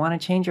up if you want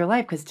to change your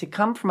life. Because to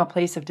come from a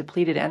place of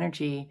depleted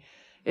energy,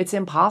 it's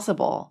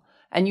impossible.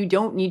 And you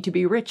don't need to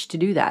be rich to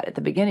do that at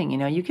the beginning.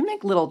 You can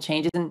make little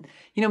changes. And,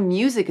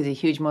 music is a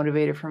huge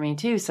motivator for me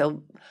too.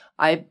 So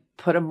I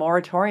put a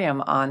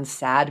moratorium on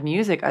sad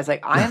music. I was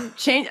like, I'm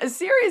changing.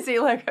 Seriously,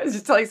 like I was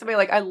just telling somebody,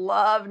 like, I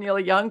love Neil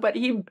Young, but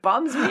he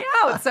bums me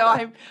out. So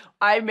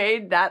I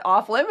made that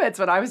off limits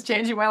when I was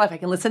changing my life. I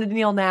can listen to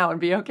Neil now and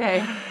be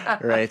okay.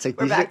 Right. It's like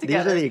these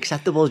are the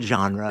acceptable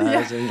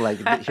genres, and like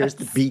here's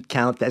the beat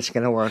count that's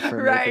going to work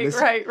for me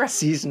for this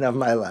season of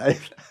my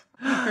life.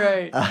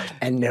 Right.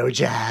 And no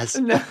jazz.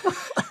 No,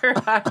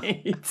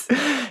 right.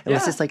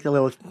 It's just like the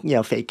little,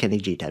 fake Kenny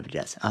G type of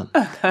jazz.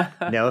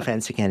 No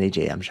offense to Kenny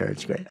G. I'm sure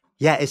it's great.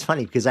 Yeah, it's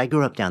funny because I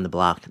grew up down the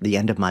block. The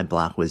end of my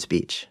block was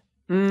beach.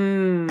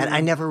 And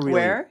I never really...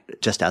 Where?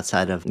 Just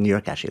outside of New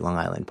York, actually, Long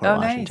Island, Port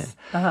Washington. Nice.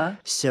 Uh-huh.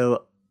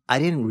 So I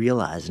didn't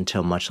realize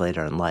until much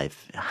later in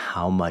life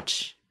how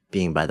much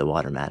being by the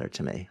water mattered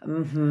to me.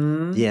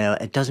 Mm-hmm.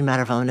 It doesn't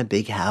matter if I'm in a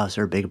big house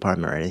or a big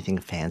apartment or anything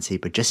fancy,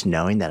 but just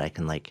knowing that I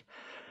can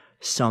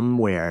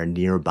somewhere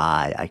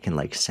nearby, I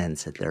can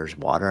sense that there's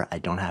water. I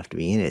don't have to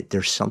be in it.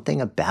 There's something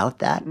about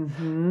that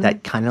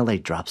that kind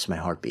of drops my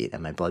heartbeat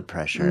and my blood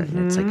pressure.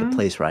 And it's like a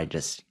place where I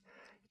just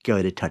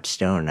go to touch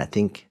stone. I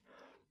think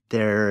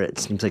it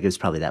seems like it was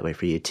probably that way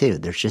for you too.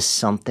 There's just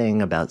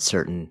something about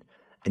certain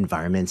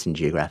environments and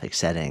geographic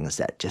settings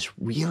that just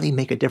really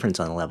make a difference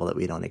on a level that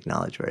we don't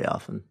acknowledge very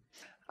often.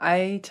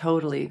 I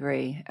totally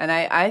agree. And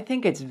I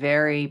think it's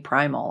very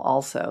primal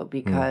also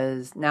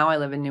because now I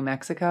live in New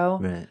Mexico.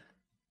 Right.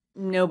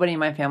 Nobody in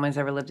my family has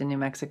ever lived in New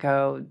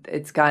Mexico.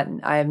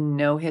 I have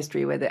no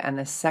history with it. And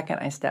the second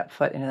I stepped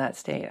foot into that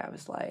state, I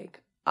was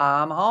like,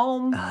 I'm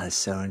home. Ah, that's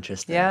so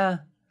interesting. Yeah.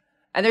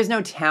 And there's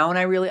no town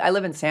I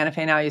live in Santa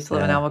Fe now. I used to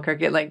live in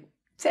Albuquerque. Like,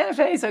 Santa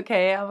Fe's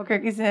okay.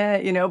 Albuquerque's,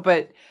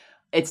 but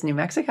it's New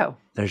Mexico.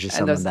 There's just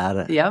something about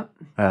it. Yep.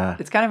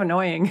 It's kind of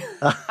annoying.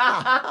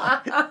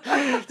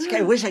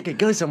 I wish I could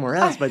go somewhere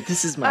else, but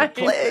this is my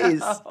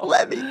place.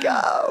 Let me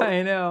go.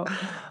 I know.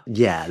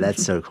 Yeah,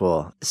 that's so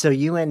cool. So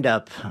you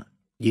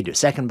do a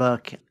second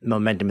book,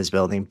 momentum is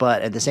building,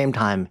 but at the same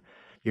time,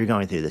 you're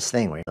going through this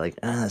thing where you're like,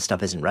 this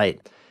stuff isn't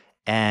right.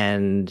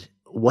 And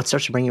what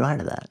starts to bring you out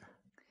of that?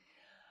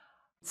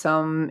 So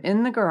I'm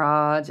in the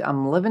garage,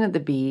 I'm living at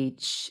the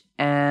beach,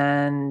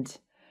 and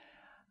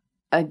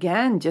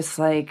again, just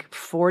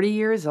 40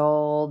 years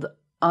old,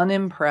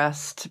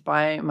 unimpressed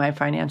by my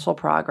financial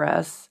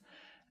progress.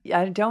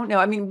 I don't know.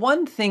 I mean,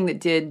 one thing that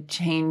did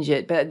change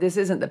it, but this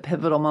isn't the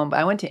pivotal moment.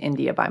 I went to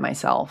India by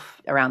myself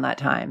around that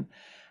time.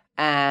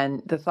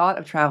 And the thought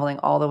of traveling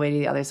all the way to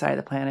the other side of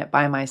the planet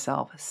by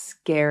myself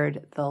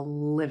scared the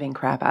living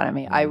crap out of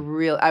me. I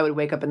would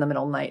wake up in the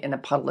middle of the night in a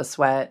puddle of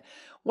sweat.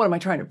 What am I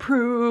trying to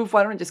prove?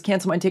 Why don't I just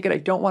cancel my ticket? I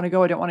don't want to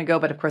go.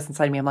 But of course,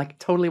 inside me, I'm like,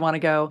 totally want to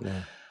go.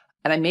 Yeah.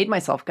 And I made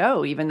myself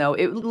go, even though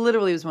it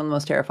literally was one of the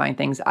most terrifying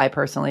things I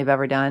personally have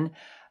ever done.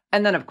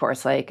 And then, of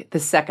course, the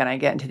second I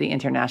get into the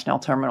international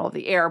terminal of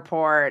the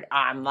airport,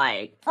 I'm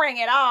like, bring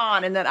it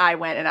on. And then I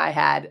went and I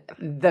had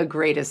the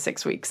greatest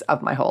 6 weeks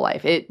of my whole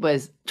life. It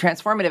was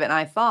transformative. And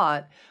I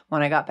thought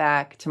when I got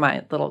back to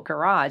my little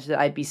garage that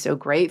I'd be so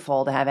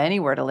grateful to have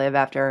anywhere to live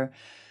after,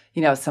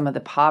 some of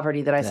the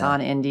poverty that I saw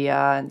in India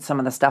and some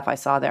of the stuff I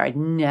saw there. I'd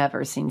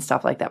never seen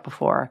stuff like that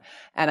before.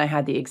 And I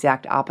had the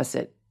exact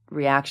opposite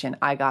reaction.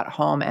 I got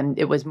home and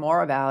it was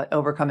more about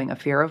overcoming a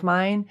fear of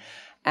mine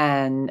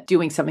and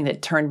doing something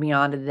that turned me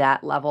on to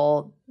that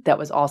level that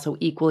was also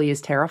equally as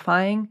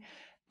terrifying.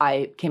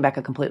 I came back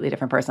a completely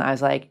different person. I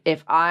was like,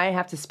 if I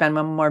have to spend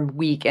one more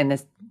week in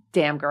this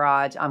damn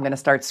garage, I'm going to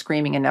start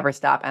screaming and never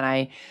stop. And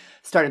I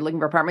started looking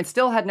for apartments,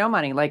 still had no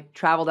money,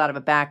 traveled out of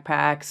a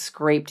backpack,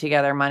 scraped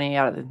together money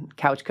out of the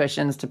couch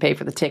cushions to pay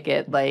for the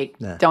ticket.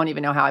 Don't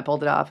even know how I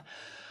pulled it off.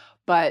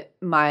 But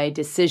my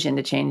decision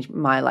to change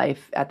my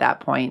life at that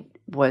point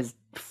was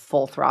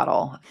full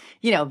throttle.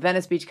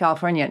 Venice Beach,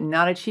 California,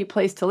 not a cheap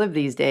place to live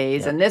these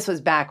days. Yeah. And this was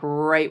back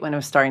right when it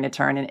was starting to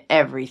turn and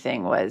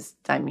everything was,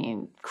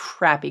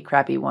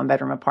 crappy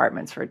one-bedroom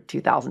apartments for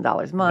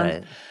 $2,000 a month.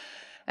 Right.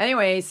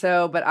 Anyway,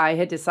 but I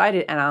had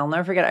decided, and I'll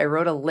never forget, I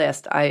wrote a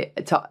list.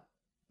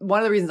 one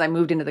of the reasons I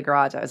moved into the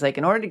garage, I was like,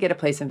 in order to get a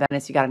place in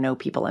Venice, you got to know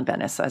people in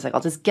Venice. So I was like,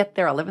 I'll just get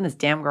there. I'll live in this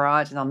damn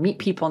garage and I'll meet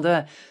people.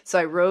 So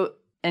I wrote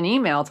an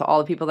email to all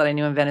the people that I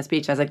knew in Venice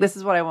Beach. I was like, this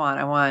is what I want.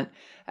 I want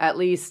at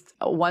least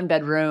a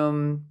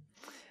 1-bedroom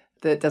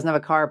that doesn't have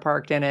a car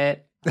parked in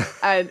it.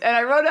 And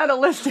I wrote out a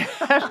list of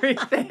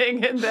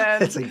everything. And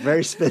then it's like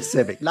very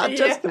specific, not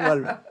just the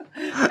one.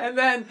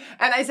 And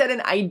I said,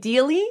 and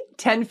ideally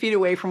 10 feet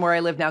away from where I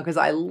live now, because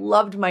I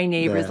loved my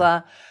neighbors.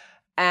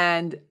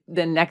 And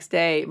the next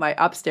day, my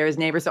upstairs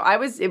neighbor, it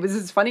was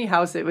this funny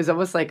house. It was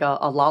almost like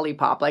a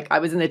lollipop. Like I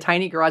was in the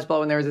tiny garage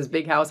below and there was this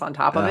big house on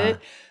top of it.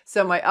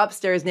 So my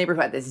upstairs neighbor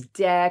who had this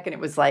deck and it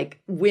was like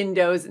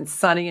windows and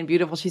sunny and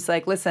beautiful. She's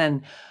like,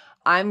 listen,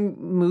 I'm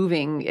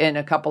moving in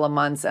a couple of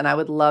months and I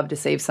would love to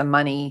save some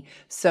money.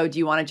 So do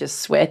you want to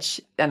just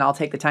switch and I'll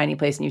take the tiny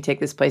place and you take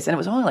this place? And it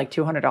was only like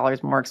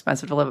 $200 more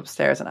expensive to live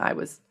upstairs. And I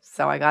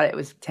got it. It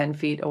was 10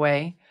 feet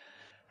away.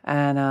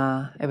 And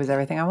it was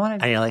everything I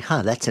wanted. And you're like,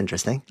 that's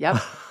interesting.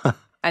 Yep.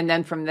 And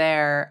then from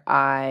there,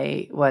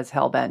 I was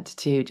hell-bent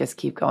to just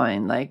keep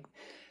going.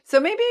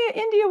 So maybe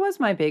India was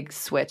my big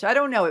switch. I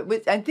don't know.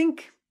 I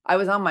think I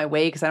was on my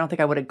way because I don't think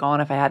I would have gone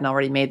if I hadn't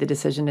already made the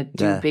decision to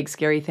do big,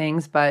 scary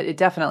things. But it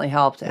definitely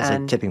helped. It's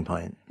a tipping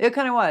point. It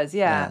kind of was,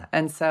 yeah.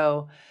 And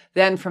so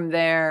then from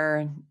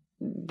there,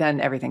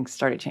 everything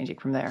started changing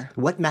from there.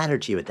 What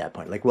mattered to you at that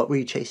point? Like, what were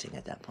you chasing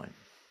at that point?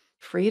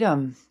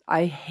 Freedom.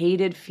 I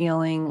hated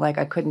feeling like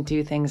I couldn't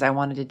do things I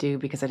wanted to do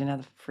because I didn't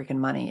have the freaking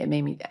money.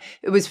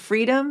 It was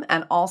freedom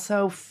and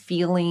also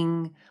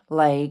feeling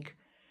like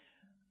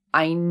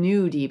I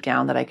knew deep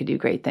down that I could do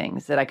great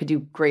things, that I could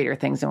do greater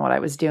things than what I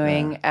was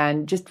doing,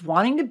 and just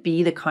wanting to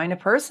be the kind of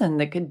person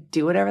that could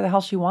do whatever the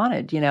hell she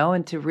wanted,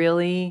 and to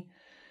really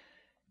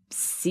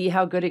see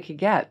how good it could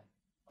get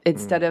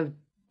instead of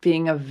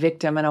being a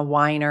victim and a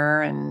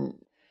whiner. And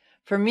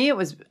for me,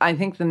 I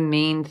think the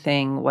main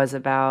thing was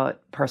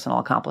about personal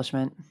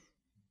accomplishment.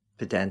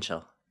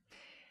 Potential.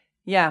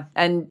 Yeah.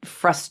 And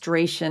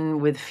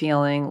frustration with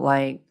feeling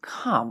like,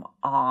 come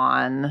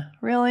on,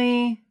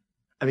 really?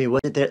 I mean,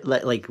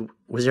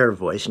 was there a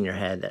voice in your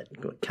head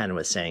that kind of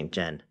was saying,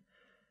 Jen,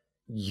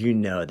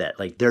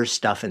 that there's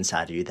stuff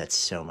inside of you that's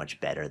so much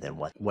better than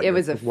what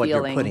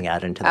you're putting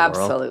out into the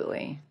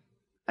world?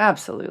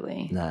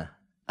 Absolutely. Nah,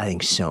 I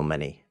think so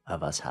many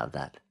of us have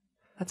that.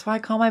 That's why I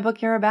call my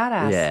book You're a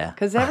Badass. Yeah.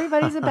 Because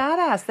everybody's a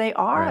badass. They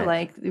are,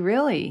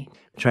 really.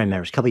 I'm trying to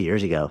remember, a couple of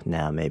years ago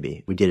now,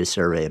 maybe, we did a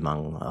survey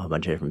among a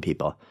bunch of different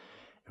people.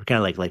 We're kind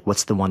of like,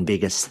 what's the one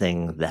biggest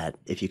thing that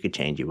if you could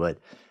change, you would?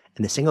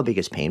 And the single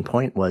biggest pain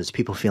point was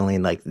people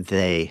feeling like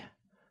they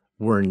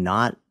were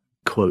not,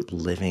 quote,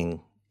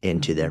 living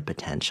into their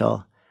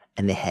potential,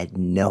 and they had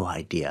no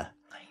idea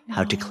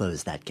how to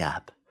close that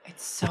gap.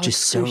 It's so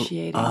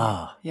excruciating.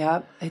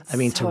 Yep.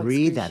 To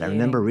read that, I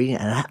remember reading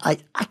it, and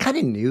I kind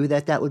of knew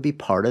that would be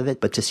part of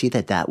it, but to see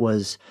that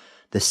was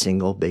the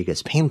single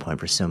biggest pain point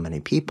for so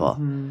many people.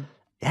 Mm-hmm.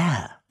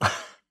 Yeah.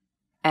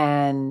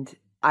 And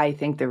I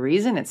think the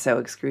reason it's so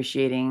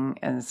excruciating,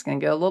 and it's going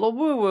to get a little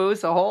woo-woo,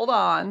 so hold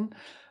on,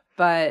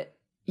 but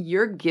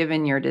you're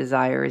given your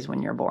desires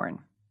when you're born.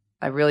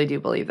 I really do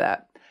believe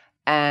that.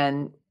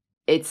 And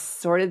it's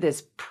sort of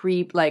this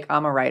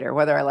I'm a writer,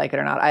 whether I like it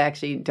or not. I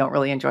actually don't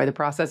really enjoy the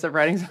process of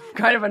writing, so I'm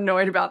kind of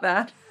annoyed about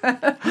that.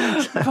 But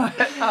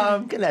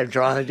gonna have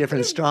drawn a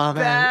different straw,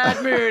 man.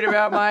 Bad mood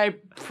about my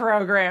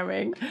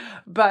programming.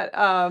 But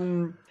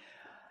and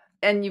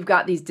you've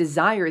got these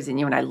desires in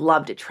you, and I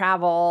love to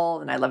travel,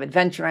 and I love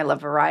adventure, and I love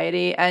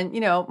variety. And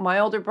my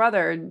older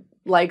brother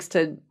likes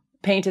to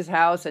paint his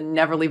house and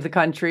never leave the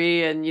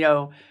country, and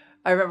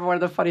I remember one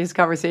of the funniest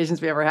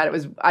conversations we ever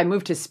had. I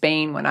moved to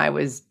Spain when I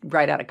was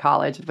right out of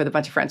college with a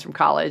bunch of friends from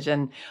college.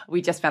 And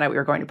we just found out we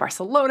were going to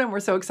Barcelona and we're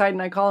so excited.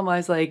 And I call him, I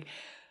was like,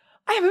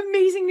 I have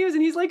amazing news.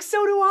 And he's like,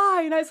 so do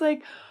I. And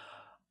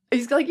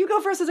he's like, you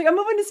go first. I was like, I'm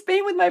moving to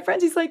Spain with my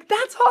friends. He's like,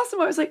 that's awesome.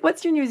 I was like,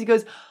 what's your news? He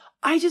goes,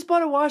 I just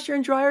bought a washer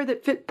and dryer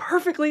that fit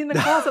perfectly in the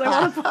closet. I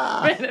want to put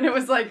them in. And it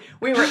was like,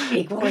 we were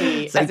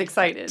equally as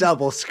excited.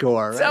 Double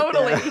score. Right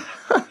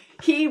totally.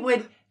 He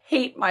would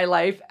hate my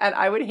life and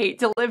I would hate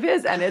to live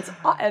his, and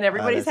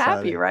everybody's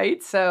happy, funny.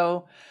 Right?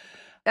 So,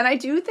 and I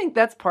do think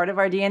that's part of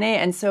our DNA.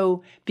 And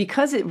so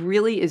because it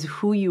really is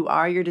who you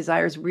are, your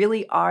desires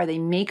really are, they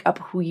make up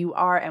who you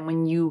are. And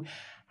when you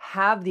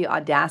have the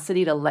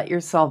audacity to let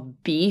yourself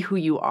be who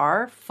you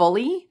are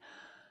fully,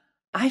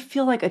 I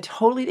feel like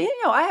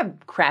I have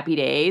crappy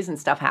days and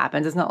stuff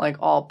happens. It's not like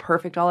all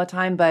perfect all the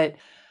time, but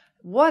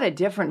what a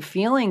different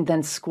feeling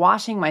than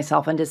squashing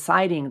myself and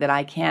deciding that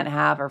I can't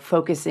have, or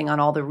focusing on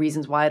all the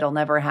reasons why it'll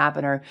never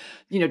happen, or,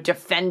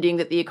 defending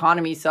that the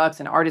economy sucks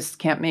and artists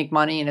can't make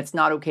money and it's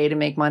not okay to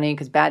make money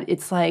because bad.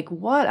 It's like,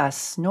 what a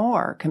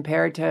snore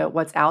compared to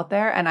what's out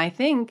there. And I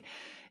think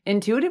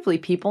intuitively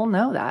people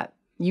know that.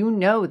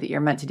 That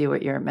you're meant to do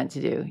what you're meant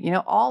to do.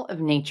 All of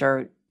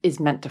nature is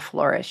meant to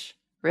flourish,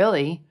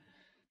 really.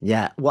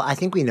 Yeah. Well, I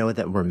think we know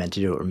that we're meant to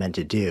do what we're meant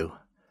to do.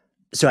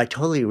 So I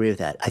totally agree with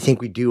that. I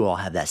think we do all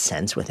have that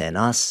sense within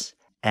us.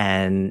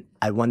 And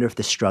I wonder if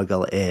the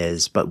struggle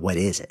is, but what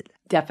is it?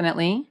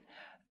 Definitely.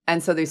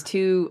 And so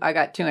I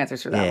got two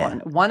answers for that Yeah. one.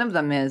 One of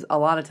them is a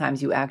lot of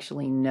times you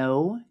actually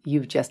know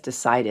you've just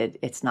decided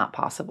it's not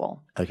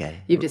possible.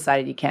 Okay. You've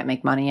decided you can't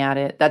make money at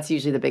it. That's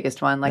usually the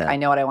biggest one. Like, Yeah. I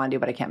know what I want to do,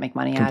 but I can't make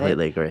money at it.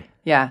 Completely agree.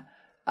 Yeah.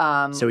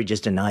 So we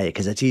just deny it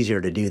because it's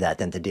easier to do that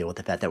than to deal with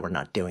the fact that we're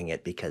not doing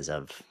it because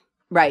of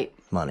Right.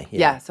 money.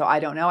 Yeah. So I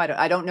don't know.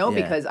 I don't know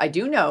Yeah. because I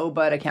do know,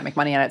 but I can't make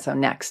money at it. So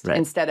next, Right.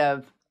 instead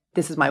of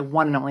this is my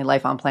one and only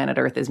life on planet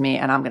Earth is me,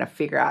 and I'm going to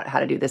figure out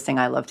how to do this thing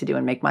I love to do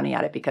and make money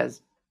at it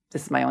because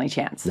this is my only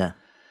chance. Yeah.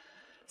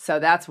 So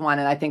that's one.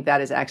 And I think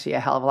that is actually a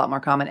hell of a lot more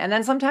common. And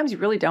then sometimes you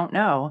really don't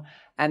know.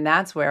 And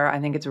that's where I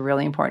think it's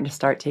really important to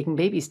start taking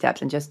baby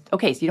steps and just,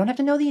 okay, so you don't have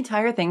to know the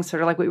entire thing,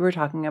 sort of like what we were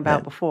talking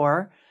about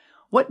before.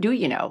 What do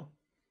you know?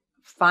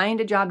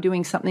 Find a job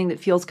doing something that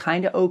feels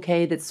kind of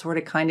okay, that's sort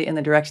of kind of in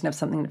the direction of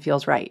something that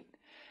feels right.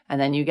 And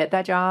then you get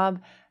that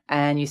job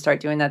and you start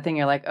doing that thing.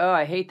 You're like, oh,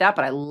 I hate that,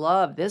 but I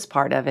love this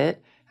part of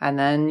it. And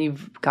then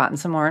you've gotten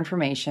some more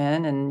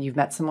information and you've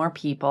met some more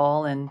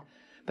people.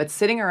 But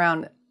sitting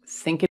around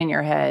thinking in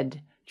your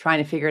head,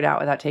 trying to figure it out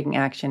without taking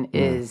action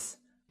is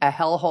a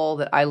hellhole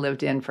that I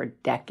lived in for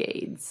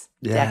decades.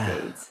 Yeah.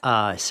 Decades.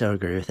 I so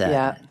agree with that.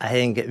 Yeah. I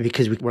think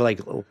because we're like,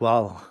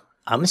 well,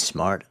 I'm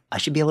smart. I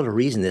should be able to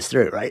reason this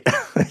through, right?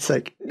 It's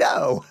like,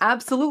 no.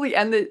 Absolutely.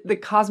 And the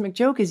cosmic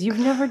joke is you've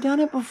never done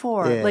it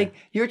before. Yeah. Like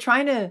you're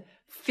trying to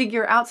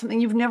figure out something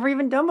you've never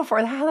even done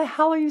before. How the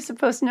hell are you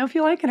supposed to know if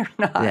you like it or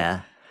not?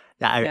 Yeah.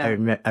 I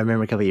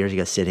remember a couple of years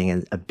ago sitting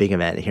in a big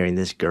event hearing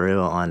this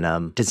guru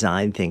on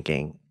design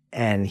thinking.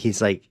 And he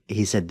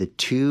said the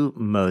two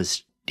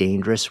most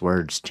dangerous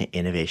words to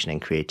innovation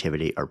and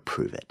creativity are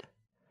prove it.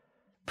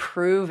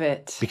 Prove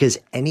it. Because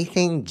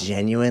anything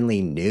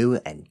genuinely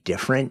new and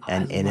different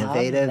and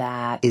innovative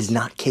is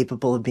not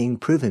capable of being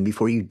proven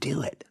before you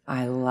do it.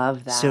 I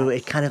love that. So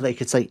it kind of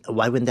like, it's like,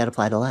 why wouldn't that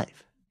apply to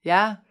life?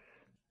 Yeah.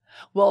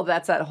 Well,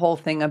 that's that whole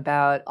thing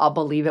about I'll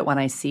believe it when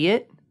I see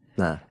it.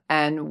 No.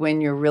 And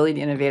when you're really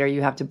the innovator,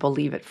 you have to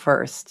believe it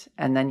first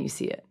and then you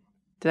see it.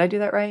 Did I do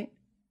that right?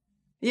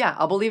 Yeah,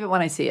 I'll believe it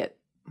when I see it.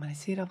 When I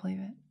see it, I'll believe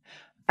it.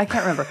 I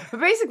can't remember. But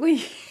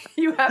basically,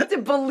 you have to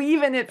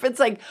believe in it. It's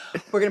like,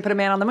 we're going to put a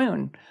man on the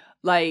moon.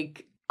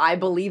 Like, I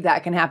believe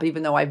that can happen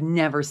even though I've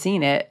never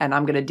seen it. And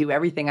I'm going to do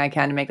everything I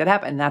can to make that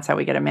happen. And that's how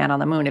we get a man on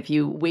the moon. If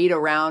you wait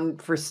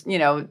around for,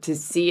 to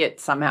see it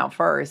somehow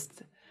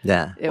first,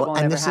 yeah. it won't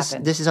ever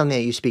happen. This is something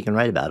that you speak and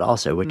write about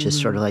also, which is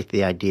sort of like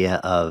the idea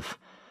of,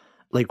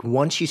 like,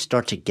 once you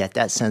start to get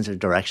that sense of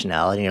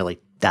directionality, you're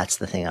like, that's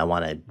the thing I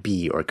want to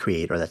be or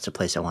create, or that's the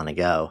place I want to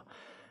go.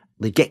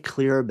 Like, get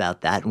clear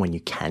about that when you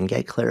can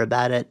get clear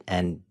about it,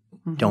 and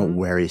don't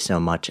worry so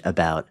much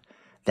about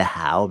the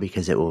how,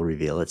 because it will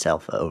reveal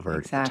itself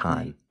over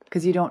time.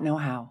 Because you don't know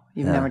how.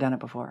 You've never done it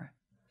before.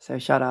 So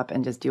shut up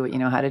and just do what you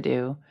know how to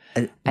do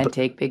and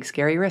take big,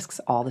 scary risks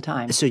all the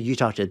time. So you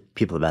talk to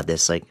people about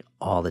this like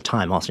all the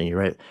time also, and you're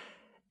right.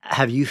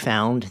 Have you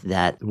found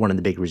that one of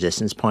the big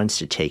resistance points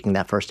to taking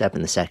that first step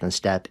and the second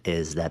step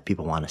is that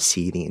people want to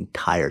see the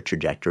entire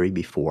trajectory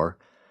before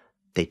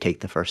they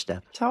take the first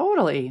step?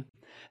 Totally.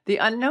 The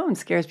unknown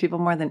scares people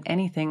more than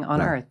anything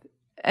on Earth.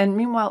 And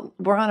meanwhile,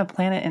 we're on a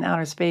planet in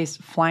outer space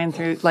flying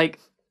through, like,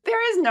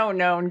 there is no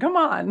known. Come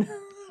on.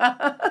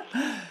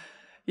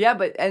 Yeah,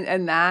 but,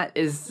 and that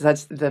is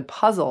such, the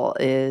puzzle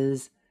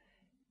is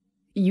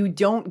you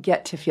don't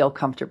get to feel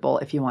comfortable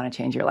if you want to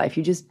change your life.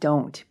 You just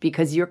don't,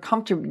 because you're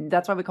comfortable.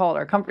 That's why we call it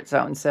our comfort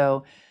zone.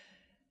 So,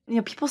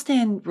 people stay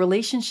in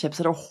relationships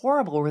that are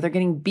horrible where they're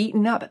getting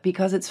beaten up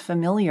because it's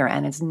familiar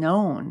and it's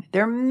known.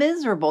 They're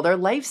miserable. Their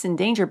life's in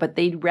danger, but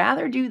they'd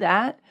rather do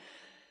that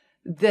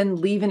than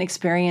leave and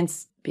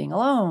experience being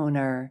alone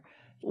or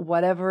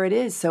whatever it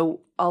is. So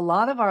a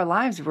lot of our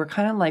lives, we're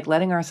kind of like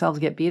letting ourselves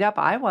get beat up.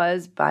 I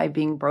was, by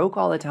being broke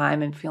all the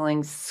time and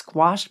feeling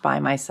squashed by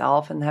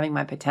myself and having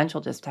my potential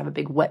just have a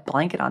big wet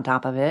blanket on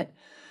top of it.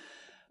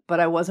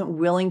 But I wasn't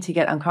willing to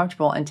get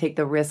uncomfortable and take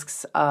the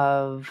risks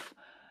of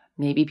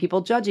maybe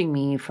people judging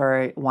me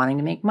for wanting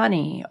to make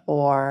money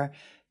or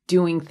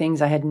doing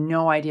things I had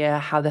no idea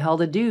how the hell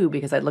to do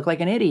because I'd look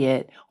like an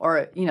idiot.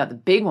 Or,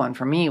 the big one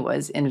for me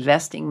was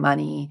investing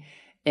money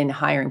in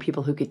hiring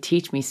people who could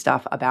teach me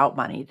stuff about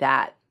money.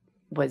 That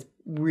was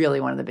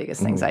really one of the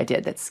biggest things I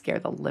did that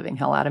scared the living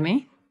hell out of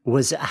me.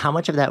 How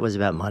much of that was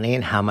about money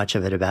and how much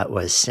of it about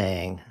was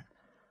saying,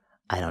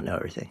 I don't know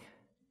everything.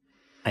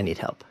 I need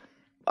help?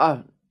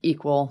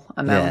 Equal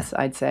amounts,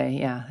 I'd say.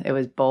 Yeah, it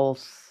was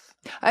both.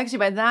 Actually,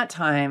 by that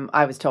time,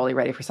 I was totally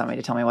ready for somebody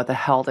to tell me what the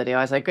hell to do.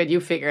 I was like, good, you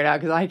figure it out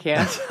because I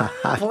can't.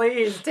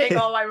 Please, take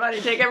all my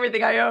money. Take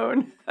everything I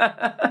own.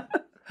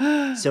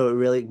 So it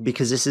really,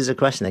 because this is a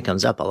question that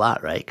comes up a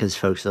lot, right? Because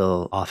folks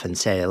will often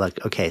say,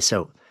 like, okay,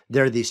 so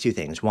there are these two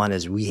things. One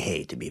is we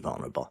hate to be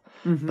vulnerable.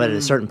 But at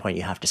a certain point,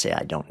 you have to say,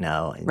 I don't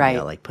know. And,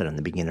 like put on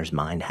the beginner's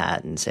mind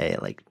hat and say,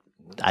 like,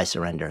 I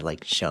surrender,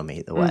 like, show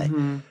me the way.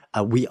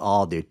 We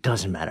all do. It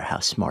doesn't matter how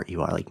smart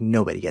you are. Like,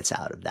 nobody gets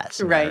out of that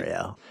scenario.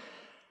 Right.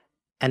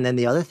 And then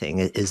the other thing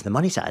is the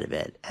money side of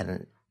it.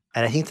 And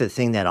I think the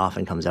thing that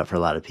often comes up for a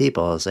lot of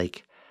people is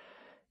like,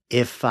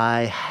 if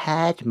I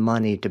had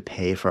money to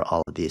pay for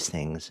all of these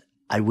things,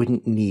 I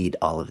wouldn't need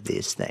all of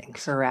these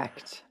things.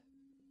 Correct.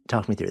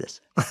 Talk me through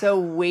this. So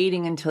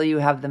waiting until you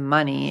have the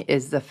money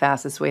is the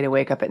fastest way to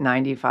wake up at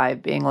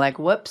 95 being like,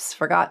 whoops,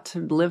 forgot to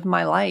live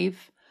my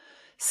life.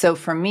 So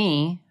for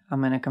me,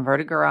 I'm in a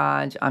converted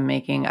garage. I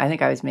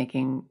think I was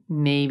making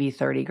maybe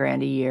 30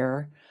 grand a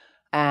year.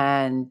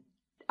 And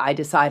I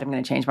decide I'm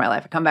going to change my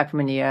life. I come back from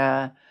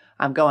India.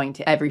 I'm going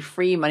to every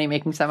free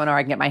money-making seminar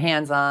I can get my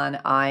hands on.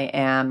 I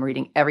am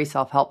reading every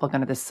self-help book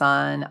under the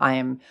sun. I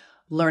am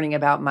learning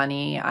about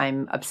money.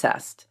 I'm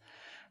obsessed.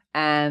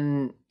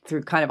 And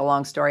through kind of a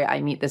long story,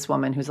 I meet this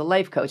woman who's a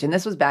life coach. And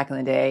this was back in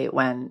the day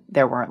when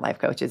there weren't life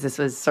coaches. This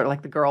was sort of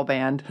like the girl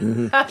band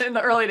in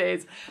the early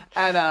days.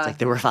 And it's like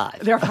there were 5.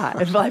 There were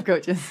 5 life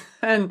coaches.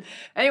 And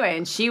anyway,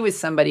 and she was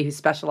somebody who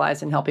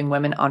specialized in helping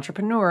women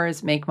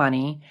entrepreneurs make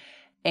money.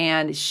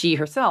 And she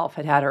herself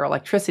had had her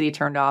electricity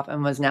turned off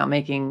and was now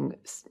making,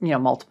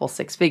 multiple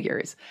 6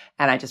 figures.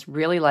 And I just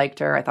really liked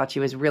her. I thought she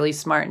was really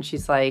smart. And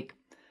she's like,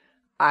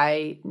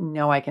 I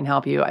know I can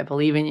help you. I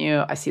believe in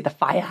you. I see the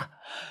fire.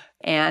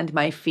 And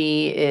my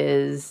fee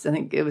is, I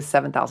think it was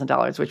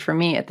 $7,000, which for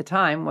me at the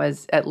time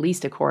was at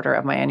least a quarter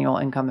of my annual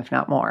income, if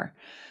not more.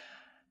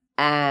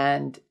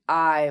 And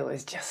I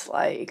was just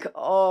like,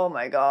 oh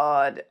my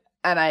God.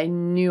 And I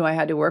knew I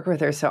had to work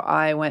with her. So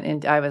I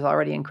was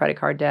already in credit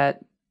card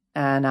debt.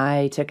 And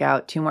I took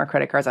out 2 more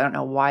credit cards. I don't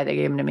know why they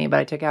gave them to me,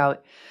 but I took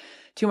out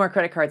 2 more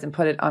credit cards and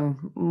put it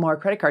on more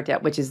credit card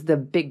debt, which is the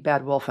big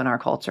bad wolf in our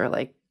culture.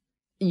 Like,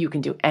 you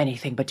can do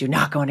anything, but do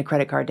not go into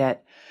credit card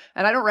debt.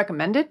 And I don't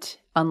recommend it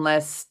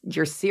unless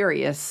you're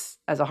serious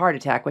as a heart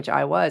attack, which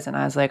I was. And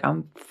I was like,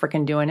 I'm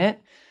freaking doing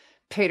it.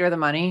 Paid her the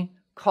money,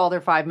 called her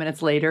 5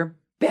 minutes later,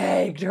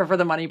 begged her for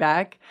the money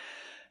back.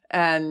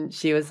 And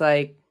she was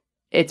like,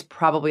 it's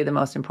probably the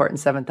most important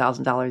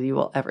 $7,000 you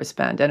will ever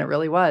spend. And it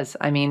really was.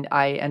 I mean,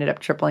 I ended up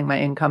tripling my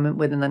income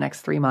within the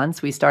next 3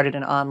 months. We started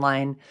an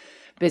online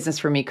business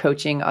for me,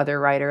 coaching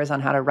other writers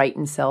on how to write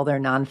and sell their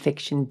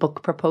nonfiction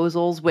book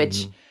proposals,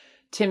 which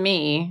to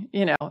me,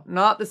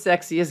 not the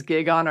sexiest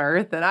gig on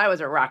earth. And I was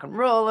a rock and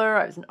roller.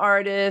 I was an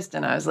artist.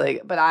 And I was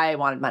like, but I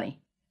wanted money.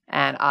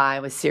 And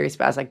I was serious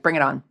about it. I was like, bring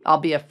it on. I'll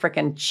be a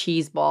freaking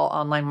cheeseball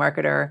online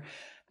marketer.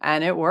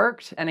 And it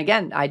worked. And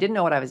again, I didn't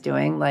know what I was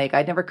doing. Like,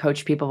 I'd never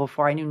coached people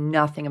before. I knew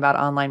nothing about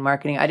online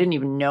marketing. I didn't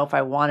even know if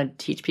I wanted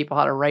to teach people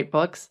how to write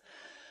books.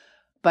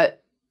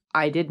 But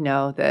I did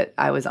know that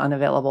I was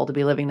unavailable to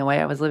be living the way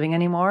I was living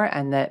anymore,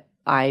 and that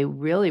I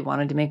really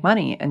wanted to make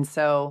money. And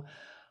so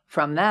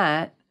from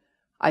that,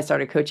 I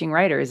started coaching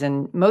writers.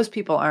 And most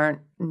people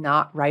aren't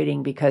not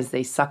writing because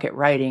they suck at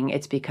writing.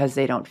 It's because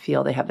they don't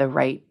feel they have the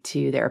right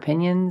to their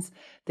opinions.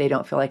 They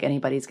don't feel like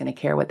anybody's going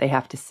to care what they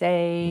have to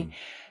say.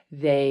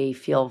 They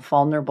feel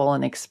vulnerable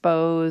and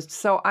exposed.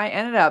 So I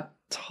ended up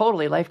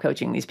totally life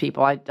coaching these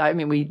people. I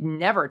mean, we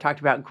never talked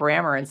about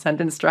grammar and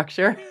sentence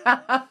structure.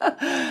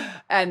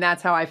 And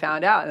that's how I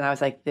found out. And I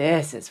was like,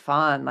 this is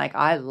fun. Like,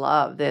 I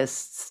love this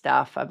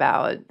stuff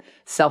about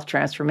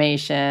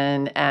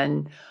self-transformation.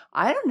 And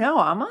I don't know,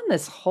 I'm on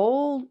this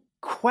whole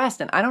quest,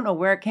 and I don't know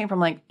where it came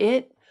from.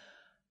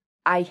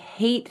 I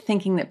hate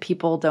thinking that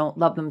people don't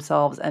love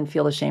themselves and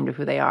feel ashamed of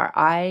who they are.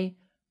 I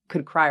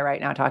could cry right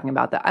now talking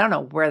about that. I don't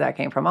know where that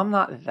came from. I'm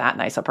not that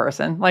nice a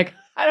person. Like,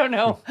 I don't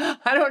know.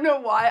 I don't know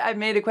why I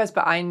made a quest,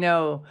 but I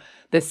know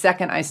the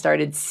second I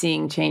started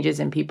seeing changes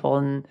in people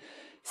and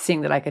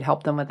seeing that I could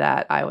help them with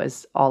that, I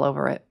was all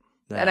over it.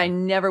 Yeah. And I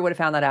never would have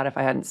found that out if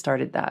I hadn't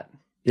started that.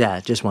 Yeah,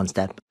 just one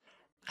step.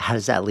 How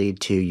does that lead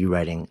to you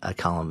writing a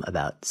column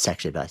about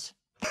sex advice?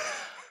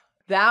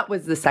 That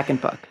was the second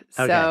book.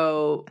 Okay.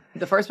 So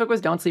the first book was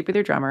Don't Sleep with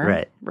Your Drummer.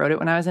 Right. Wrote it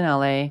when I was in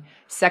LA.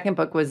 Second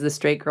book was The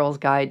Straight Girl's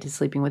Guide to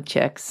Sleeping with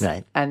Chicks.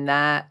 Right. And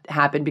that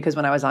happened because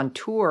when I was on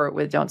tour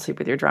with Don't Sleep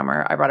with Your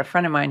Drummer, I brought a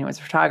friend of mine who was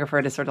a photographer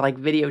to sort of like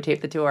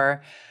videotape the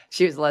tour.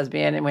 She was a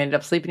lesbian, and we ended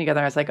up sleeping together.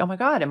 I was like, oh my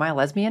God, am I a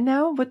lesbian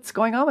now? What's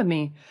going on with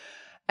me?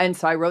 And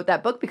so I wrote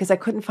that book because I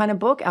couldn't find a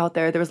book out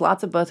there. There was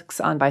lots of books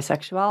on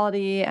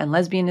bisexuality and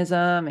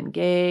lesbianism and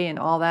gay and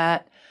all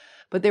that.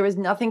 But there was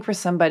nothing for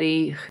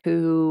somebody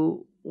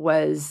who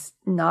was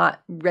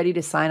not ready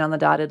to sign on the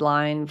dotted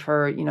line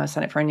for,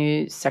 sign up for a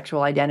new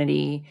sexual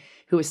identity,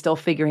 who was still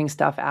figuring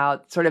stuff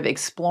out, sort of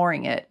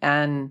exploring it.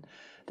 And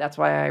that's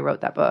why I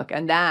wrote that book.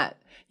 And that,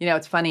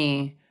 it's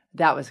funny,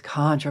 that was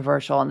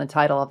controversial. And the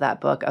title of that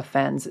book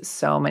offends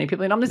so many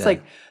people. And I'm just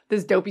like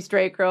this dopey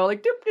straight girl,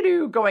 like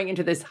going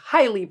into this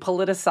highly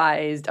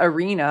politicized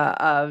arena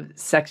of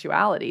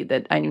sexuality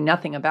that I knew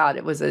nothing about.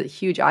 It was a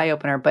huge eye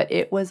opener, but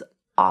it was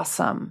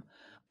awesome.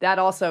 That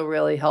also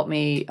really helped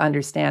me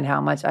understand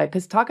how much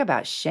because talk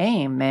about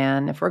shame,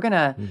 man. If we're going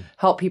to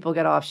help people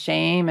get off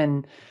shame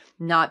and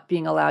not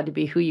being allowed to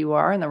be who you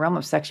are in the realm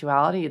of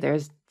sexuality,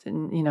 there's,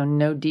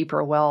 no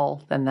deeper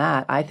well than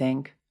that, I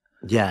think.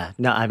 Yeah.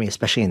 No, I mean,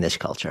 especially in this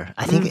culture.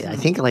 I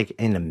think like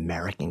in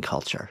American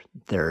culture,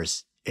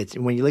 there's It's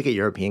when you look at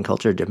European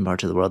culture, different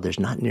parts of the world, there's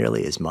not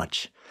nearly as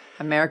much.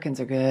 Americans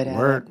are good at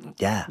We're, it.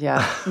 yeah.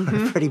 Yeah.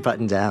 We're pretty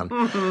buttoned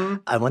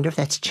down. I wonder if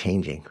that's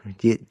changing.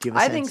 Do you have a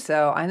I sense? think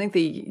so. I think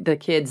the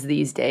kids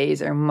these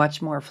days are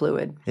much more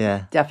fluid.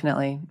 Yeah.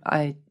 Definitely.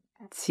 I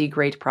see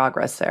great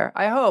progress there.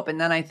 I hope. And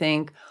then I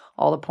think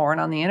all the porn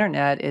on the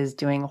internet is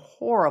doing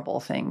horrible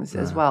things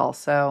as well.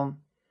 So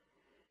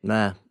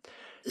Nah.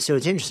 So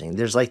it's interesting.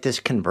 There's like this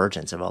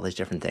convergence of all these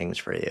different things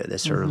for you.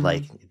 This sort of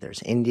like,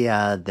 there's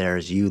India,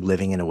 there's you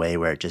living in a way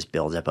where it just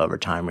builds up over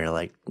time where you're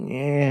like,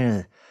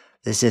 yeah,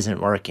 this isn't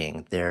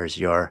working. There's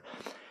your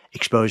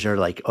exposure,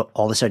 like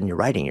all of a sudden you're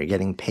writing, you're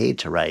getting paid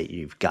to write,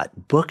 you've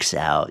got books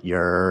out,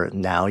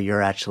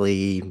 you're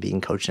actually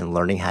being coached and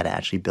learning how to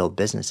actually build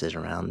businesses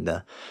around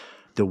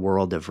the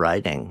world of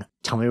writing.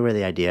 Tell me where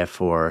the idea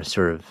for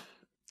sort of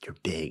your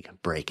big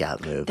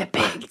breakout move.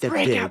 the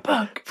breakout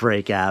book.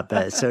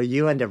 Breakout. So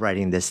you end up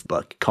writing this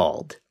book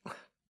called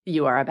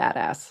You Are a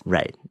Badass.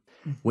 Right.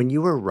 When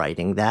you were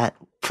writing that,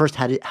 first,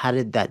 how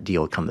did that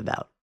deal come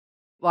about?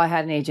 Well, I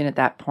had an agent at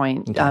that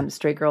point. Okay.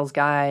 Straight Girls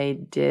Guy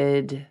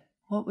did,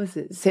 what was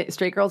it?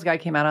 Straight Girls Guy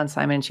came out on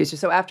Simon & Schuster.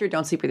 So after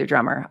Don't Sleep With Your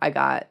Drummer, I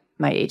got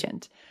my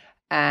agent.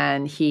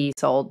 And he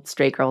sold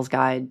Straight Girls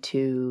Guide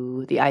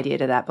to the idea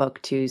to that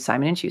book to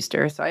Simon &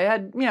 Schuster. So I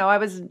had, I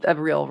was a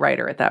real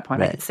writer at that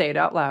point. Right. I could say it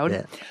out loud.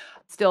 Yeah.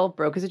 Still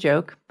broke as a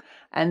joke.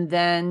 And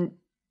then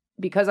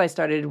because I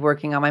started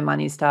working on my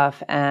money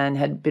stuff and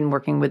had been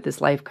working with this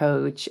life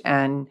coach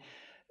and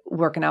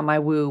working on my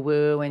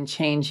woo-woo and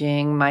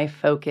changing my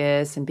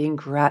focus and being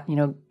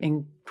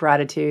in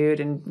gratitude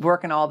and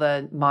working all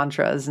the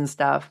mantras and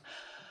stuff,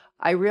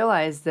 I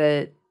realized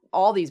that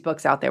all these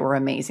books out there were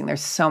amazing.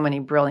 There's so many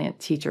brilliant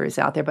teachers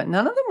out there, but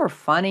none of them were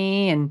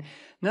funny and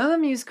none of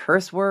them used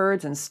curse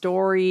words and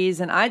stories.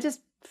 And I just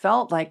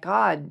felt like,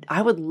 God,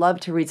 I would love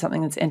to read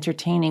something that's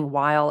entertaining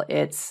while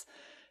it's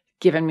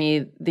giving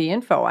me the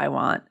info I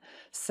want.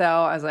 So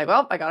I was like,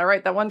 well, I got to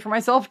write that one for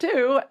myself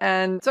too.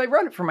 And so I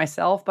wrote it for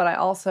myself, but I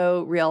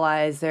also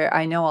realized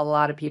I know a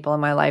lot of people in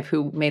my life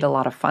who made a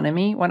lot of fun of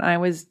me when I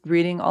was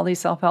reading all these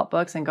self-help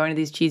books and going to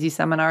these cheesy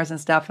seminars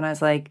and stuff. And I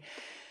was like,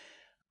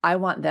 I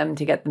want them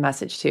to get the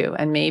message too.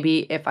 And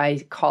maybe if I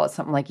call it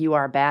something like You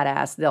Are a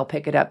Badass, they'll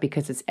pick it up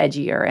because it's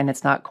edgier and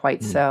it's not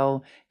quite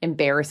so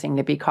embarrassing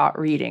to be caught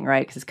reading,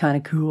 right? Because it's kind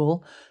of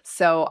cool.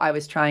 So I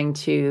was trying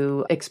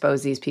to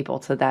expose these people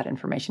to that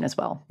information as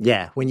well.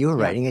 Yeah. When you were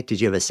writing it, did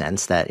you have a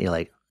sense that you're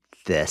like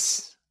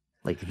this,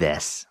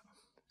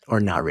 or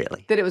not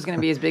really? That it was going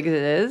to be as big as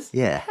it is?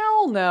 Yeah.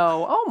 Hell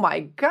no. Oh my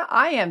God.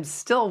 I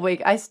still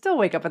wake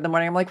up in the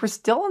morning. I'm like, we're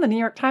still on the New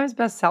York Times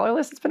bestseller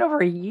list. It's been over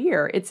a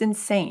year. It's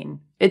insane.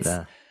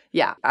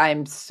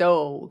 I'm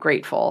so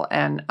grateful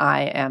and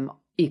I am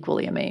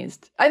equally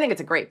amazed. I think it's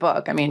a great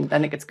book. I mean, I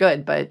think it's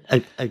good, but...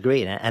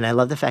 Agreed. And I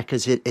love the fact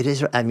because it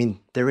is, I mean,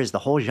 there is the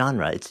whole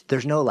genre.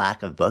 There's no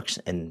lack of books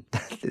in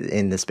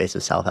the space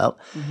of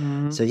self-help.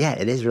 So yeah,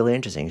 it is really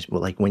interesting.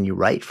 Like when you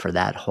write for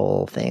that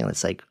whole thing,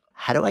 it's like,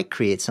 how do I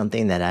create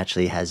something that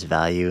actually has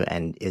value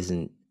and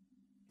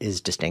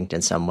is distinct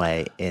in some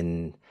way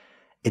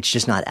it's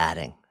just not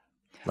adding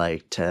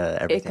to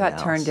everything else? It got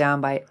turned down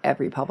by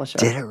every publisher.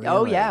 Did it really?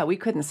 Oh yeah, we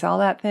couldn't sell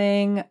that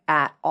thing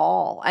at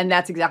all. And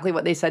that's exactly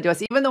what they said to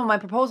us. Even though my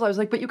proposal, I was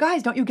like, but you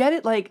guys, don't you get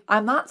it? Like,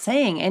 I'm not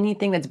saying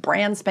anything that's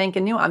brand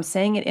spanking new. I'm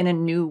saying it in a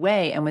new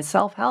way. And with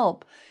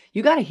self-help,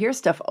 you got to hear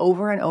stuff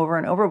over and over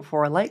and over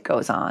before a light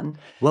goes on.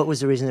 What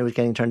was the reason it was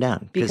getting turned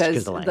down?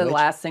 Because the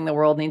last thing the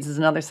world needs is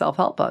another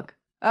self-help book.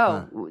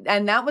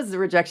 And that was the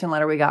rejection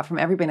letter we got from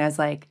everybody. And I was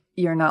like,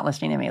 you're not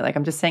listening to me. Like,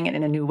 I'm just saying it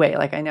in a new way.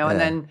 Like, I know.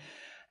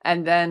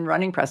 And then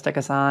Running Press took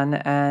us on.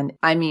 And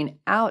I mean,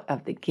 out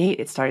of the gate,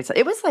 it started. So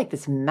it was like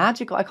this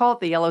magical, I call it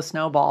the yellow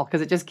snowball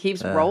because it just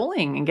keeps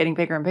rolling and getting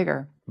bigger and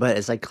bigger. But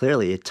it's like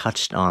clearly it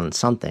touched on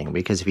something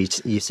because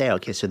if you say,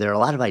 okay, so there are a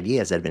lot of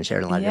ideas that have been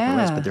shared in a lot of different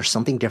ways, but there's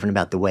something different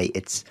about the way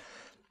it's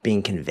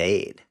being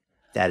conveyed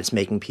that it's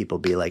making people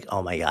be like,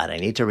 oh my God, I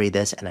need to read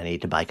this and I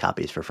need to buy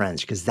copies for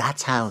friends because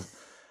that's how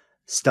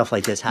stuff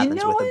like this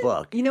happens with a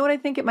book. You know what I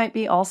think it might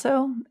be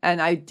also? And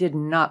I did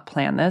not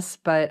plan this,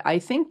 but I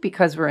think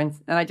because we're in,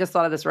 and I just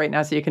thought of this right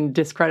now so you can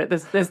discredit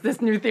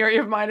this new theory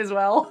of mine as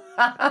well.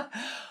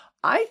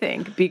 I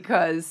think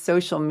because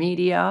social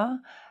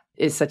media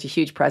is such a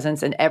huge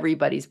presence and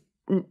everybody's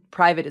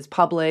private is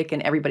public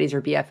and everybody's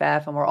your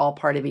BFF and we're all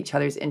part of each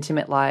other's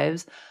intimate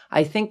lives.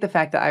 I think the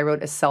fact that I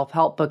wrote a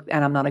self-help book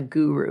and I'm not a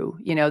guru,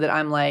 that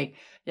I'm like,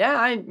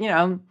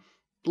 I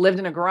lived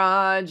in a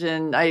garage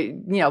and I,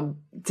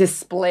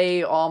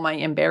 display all my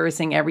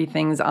embarrassing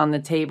everythings on the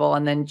table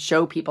and then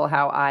show people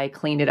how I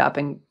cleaned it up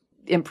and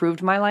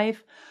improved my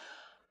life.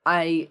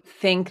 I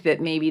think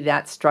that maybe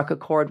that struck a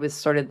chord with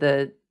sort of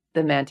the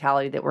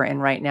mentality that we're in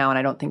right now. And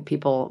I don't think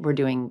people were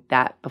doing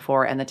that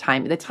before. And the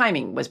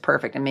timing was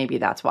perfect. And maybe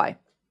that's why.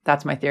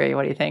 That's my theory.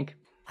 What do you think?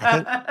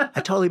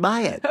 I totally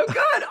buy it. Oh,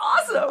 good.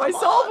 Awesome. I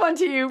sold one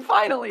to you,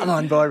 finally. I'm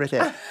on board with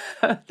it.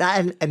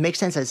 It makes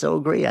sense. I so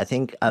agree. I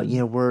think,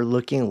 we're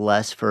looking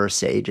less for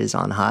sages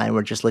on high. And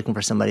we're just looking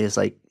for somebody who's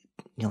like,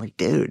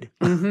 dude,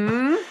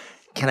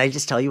 can I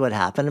just tell you what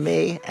happened to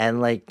me?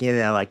 And like,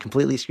 I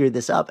completely screwed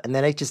this up. And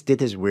then I just did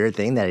this weird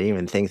thing that I didn't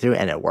even think through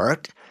and it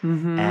worked.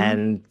 Mm-hmm.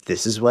 And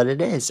this is what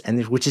it is.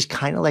 And which is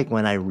kind of like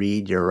when I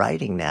read your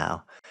writing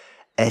now,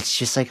 it's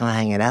just like I'm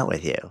hanging out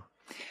with you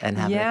and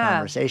having a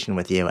conversation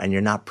with you and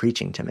you're not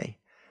preaching to me.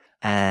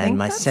 And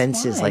my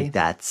sense is like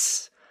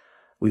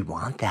we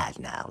want that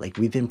now. Like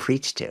we've been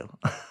preached to.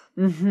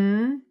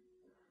 Mm-hmm.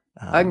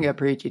 I can get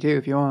preachy too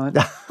if you want.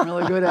 I'm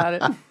really good at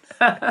it.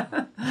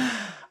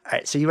 All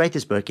right, so you write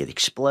this book, it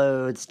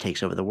explodes,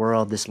 takes over the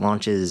world. This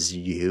launches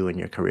you and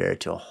your career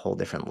to a whole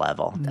different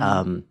level.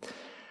 Mm-hmm.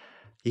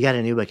 You got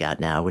a new book out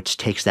now, which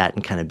takes that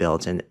and kind of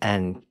builds,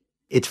 and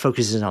it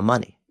focuses on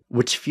money,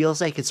 which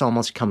feels like it's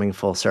almost coming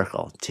full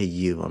circle to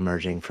you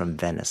emerging from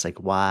Venice. Like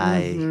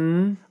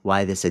why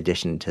this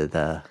addition to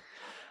the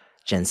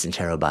Jen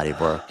Sincero body of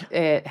work?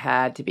 It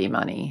had to be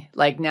money.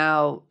 Like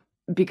now,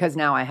 because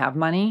now I have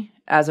money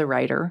as a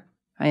writer.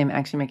 I am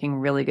actually making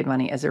really good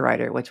money as a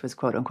writer, which was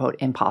quote unquote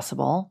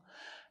impossible.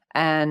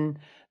 And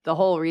the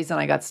whole reason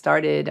I got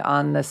started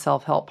on the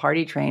self-help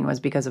party train was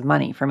because of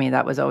money. For me,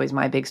 that was always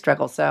my big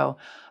struggle. So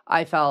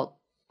I felt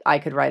I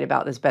could write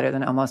about this better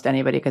than almost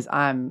anybody because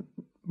I'm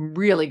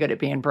really good at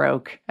being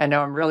broke. I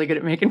know I'm really good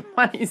at making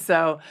money.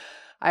 So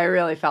I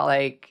really felt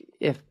like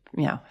if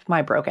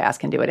my broke ass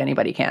can do it,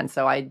 anybody can.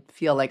 So I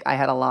feel like I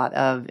had a lot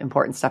of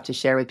important stuff to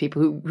share with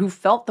people who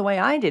felt the way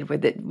I did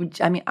with it.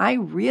 Which, I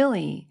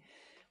really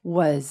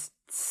was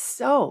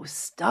so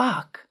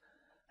stuck.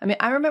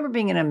 I remember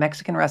being in a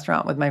Mexican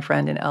restaurant with my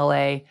friend in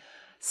LA,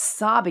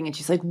 sobbing, and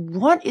she's like,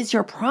 "What is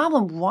your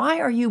problem? Why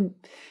are you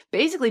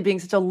basically being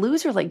such a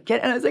loser? Like,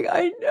 and I was like,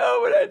 "I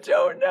know, but I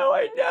don't know.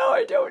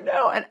 I don't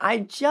know." And I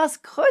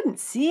just couldn't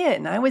see it.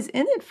 And I was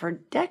in it for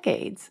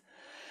decades.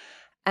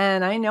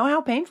 And I know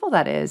how painful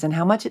that is and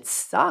how much it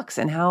sucks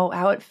and how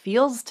it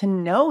feels to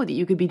know that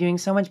you could be doing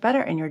so much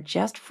better and you're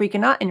just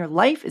freaking out and your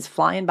life is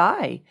flying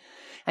by.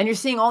 And you're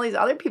seeing all these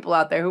other people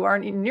out there who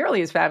aren't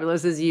nearly as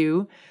fabulous as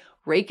you,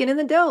 raking in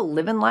the dough,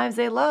 living lives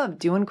they love,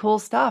 doing cool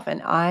stuff.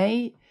 And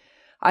I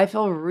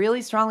feel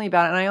really strongly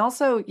about it. And I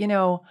also,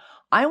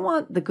 I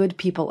want the good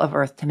people of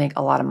Earth to make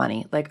a lot of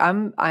money. Like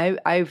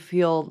I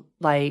feel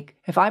like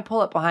if I pull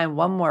up behind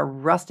one more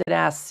rusted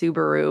ass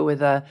Subaru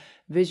with a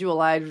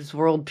visualized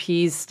world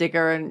peace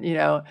sticker and,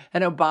 an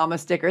Obama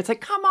sticker, it's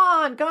like, come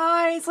on,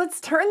 guys, let's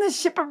turn this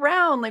ship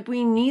around. Like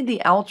we need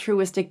the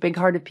altruistic,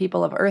 big-hearted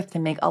people of Earth to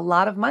make a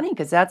lot of money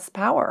because that's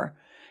power.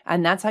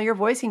 And that's how your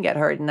voice can get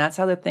heard. And that's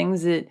how the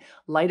things that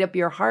light up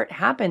your heart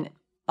happen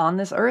on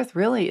this earth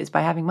really is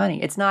by having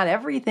money. It's not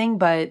everything,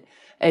 but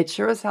it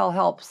sure as hell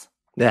helps.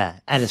 Yeah.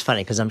 And it's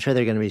funny because I'm sure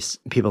there are going to be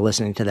people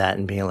listening to that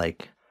and being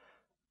like,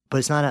 but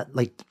it's not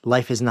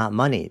life is not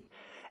money.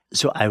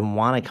 So I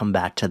want to come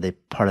back to the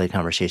part of the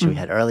conversation we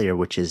had earlier,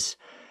 which is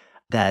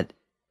that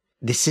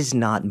this is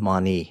not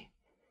money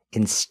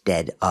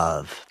instead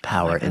of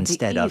power,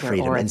 instead of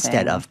freedom,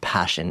 instead of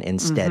passion,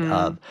 instead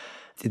of,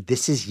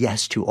 this is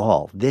yes to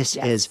all. This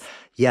is,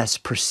 yes,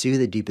 pursue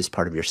the deepest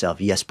part of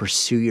yourself. Yes,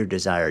 pursue your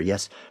desire.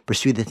 Yes,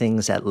 pursue the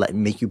things that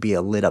make you be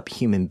a lit up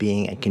human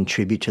being and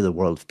contribute to the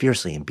world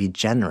fiercely and be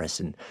generous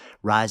and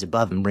rise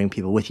above and bring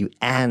people with you.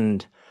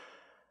 And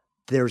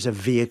there's a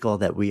vehicle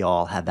that we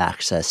all have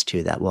access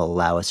to that will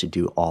allow us to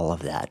do all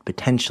of that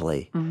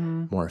potentially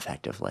more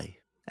effectively.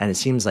 And it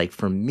seems like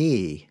for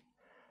me,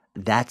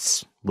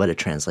 that's what it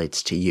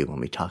translates to you when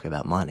we talk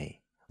about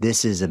money.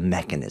 This is a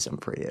mechanism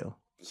for you.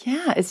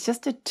 Yeah, it's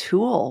just a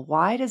tool.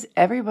 Why does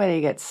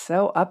everybody get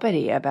so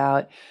uppity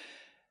about,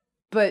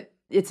 but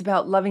it's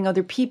about loving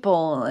other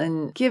people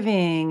and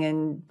giving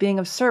and being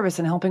of service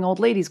and helping old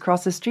ladies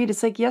cross the street.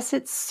 It's like, yes,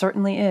 it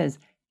certainly is.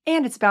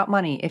 And it's about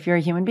money if you're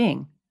a human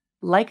being.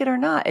 Like it or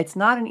not, it's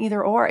not an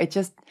either or. It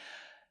just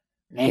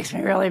makes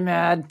me really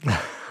mad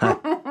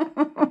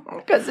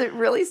because it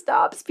really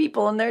stops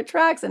people in their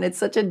tracks. And it's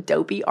such a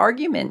dopey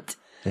argument.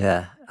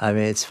 Yeah.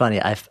 It's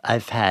funny.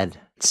 I've had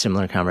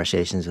similar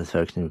conversations with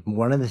folks. And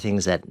one of the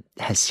things that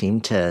has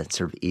seemed to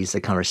sort of ease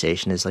the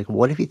conversation is like,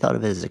 what if you thought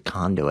of it as a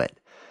conduit?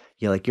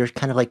 You're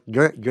kind of like,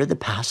 you're the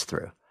pass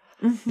through.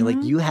 You're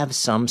like, you have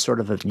some sort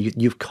of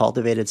you've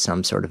cultivated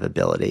some sort of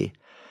ability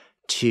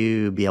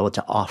to be able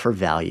to offer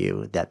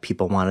value that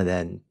people want to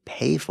then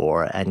pay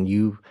for, and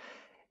you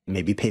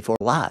maybe pay for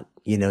a lot,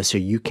 so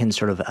you can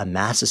sort of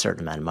amass a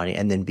certain amount of money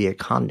and then be a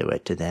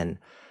conduit to then,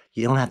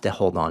 you don't have to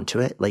hold on to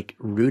it, like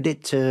root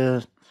it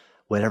to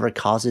whatever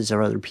causes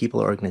or other people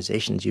or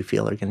organizations you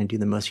feel are going to do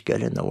the most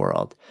good in the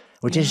world.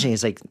 What's interesting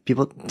is like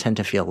people tend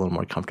to feel a little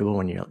more comfortable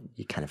when you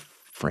kind of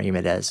frame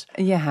it as.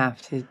 You have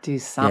to do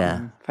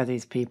something for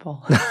these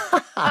people.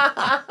 Because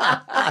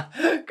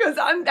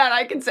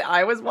I can say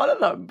I was one of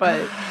them.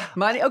 But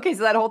money, okay,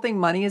 so that whole thing,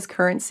 money is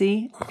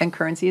currency and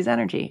currency is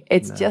energy.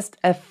 It's just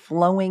a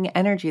flowing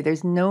energy.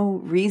 There's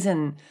no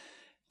reason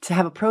to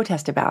have a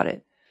protest about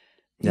it,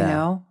 you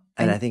know?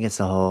 And I think it's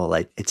the whole,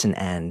 like, it's an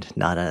end,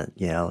 not a,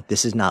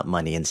 this is not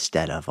money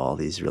instead of all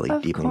these really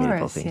deeply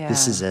meaningful things. Yeah.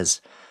 This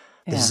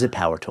is a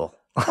power tool.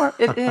 Or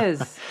it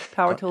is.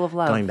 Power tool of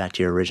love. Going back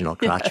to your original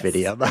crotch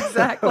video.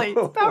 Exactly.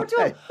 It's power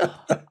tool.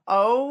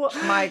 Oh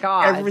my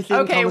God. Everything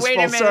okay, comes wait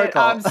full a minute.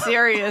 circle. I'm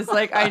serious.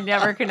 Like, I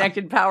never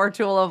connected power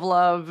tool of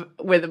love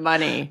with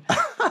money.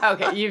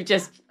 Okay,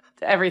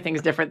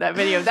 everything's different. That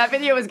video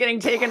is getting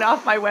taken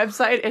off my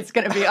website. It's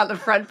going to be on the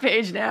front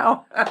page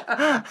now.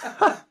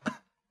 I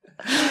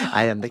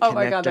am the connector. Oh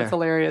my God, that's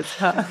hilarious.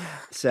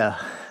 So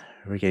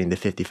we're getting the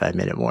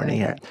 55-minute warning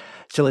here.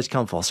 So let's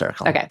come full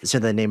circle. Okay. So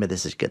the name of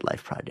this is Good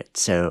Life Project.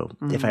 So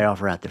if I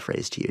offer out the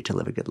phrase to you to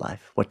live a good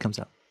life, what comes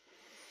up?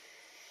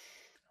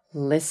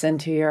 Listen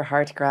to your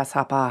heart,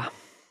 grasshopper.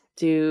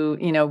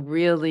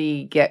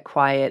 Really get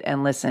quiet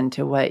and listen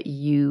to what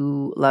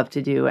you love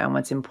to do and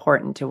what's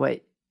important to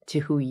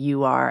who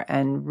you are,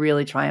 and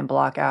really try and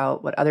block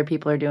out what other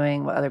people are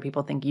doing, what other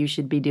people think you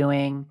should be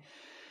doing,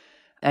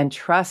 and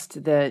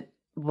trust that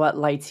what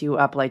lights you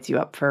up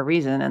for a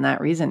reason. And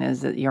that reason is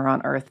that you're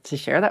on earth to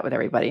share that with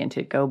everybody and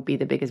to go be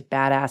the biggest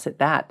badass at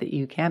that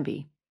you can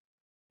be.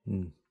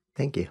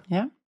 Thank you.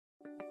 Yeah.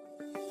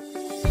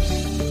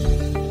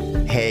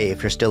 Hey,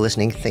 if you're still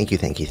listening, thank you.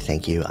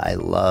 I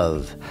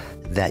love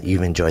that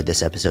you've enjoyed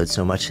this episode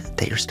so much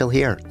that you're still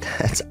here.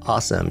 That's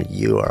awesome.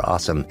 You are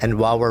awesome. And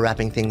while we're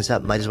wrapping things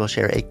up, might as well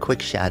share a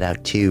quick shout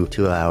out to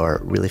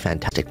our really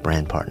fantastic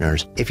brand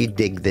partners. If you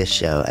dig this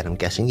show, and I'm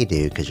guessing you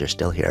do because you're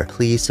still here,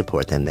 please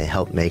support them. They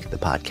help make the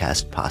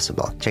podcast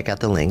possible. Check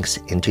out the links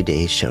in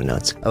today's show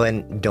notes. Oh,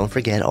 and don't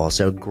forget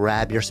also,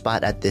 grab your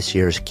spot at this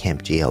year's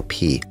Camp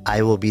GLP.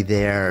 I will be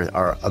there.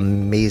 Our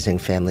amazing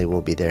family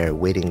will be there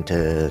waiting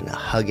to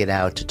hug it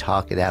out, to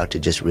talk it out, to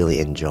just really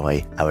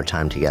enjoy our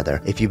time together.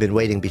 If you've been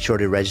waiting, be sure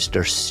to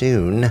register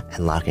soon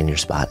and lock in your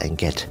spot and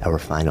get our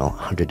final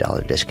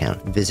 $100 discount.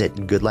 Visit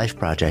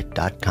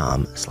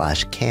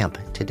goodlifeproject.com/camp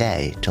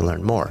today to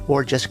learn more,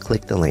 or just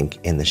click the link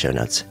in the show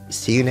notes.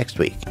 See you next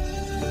week.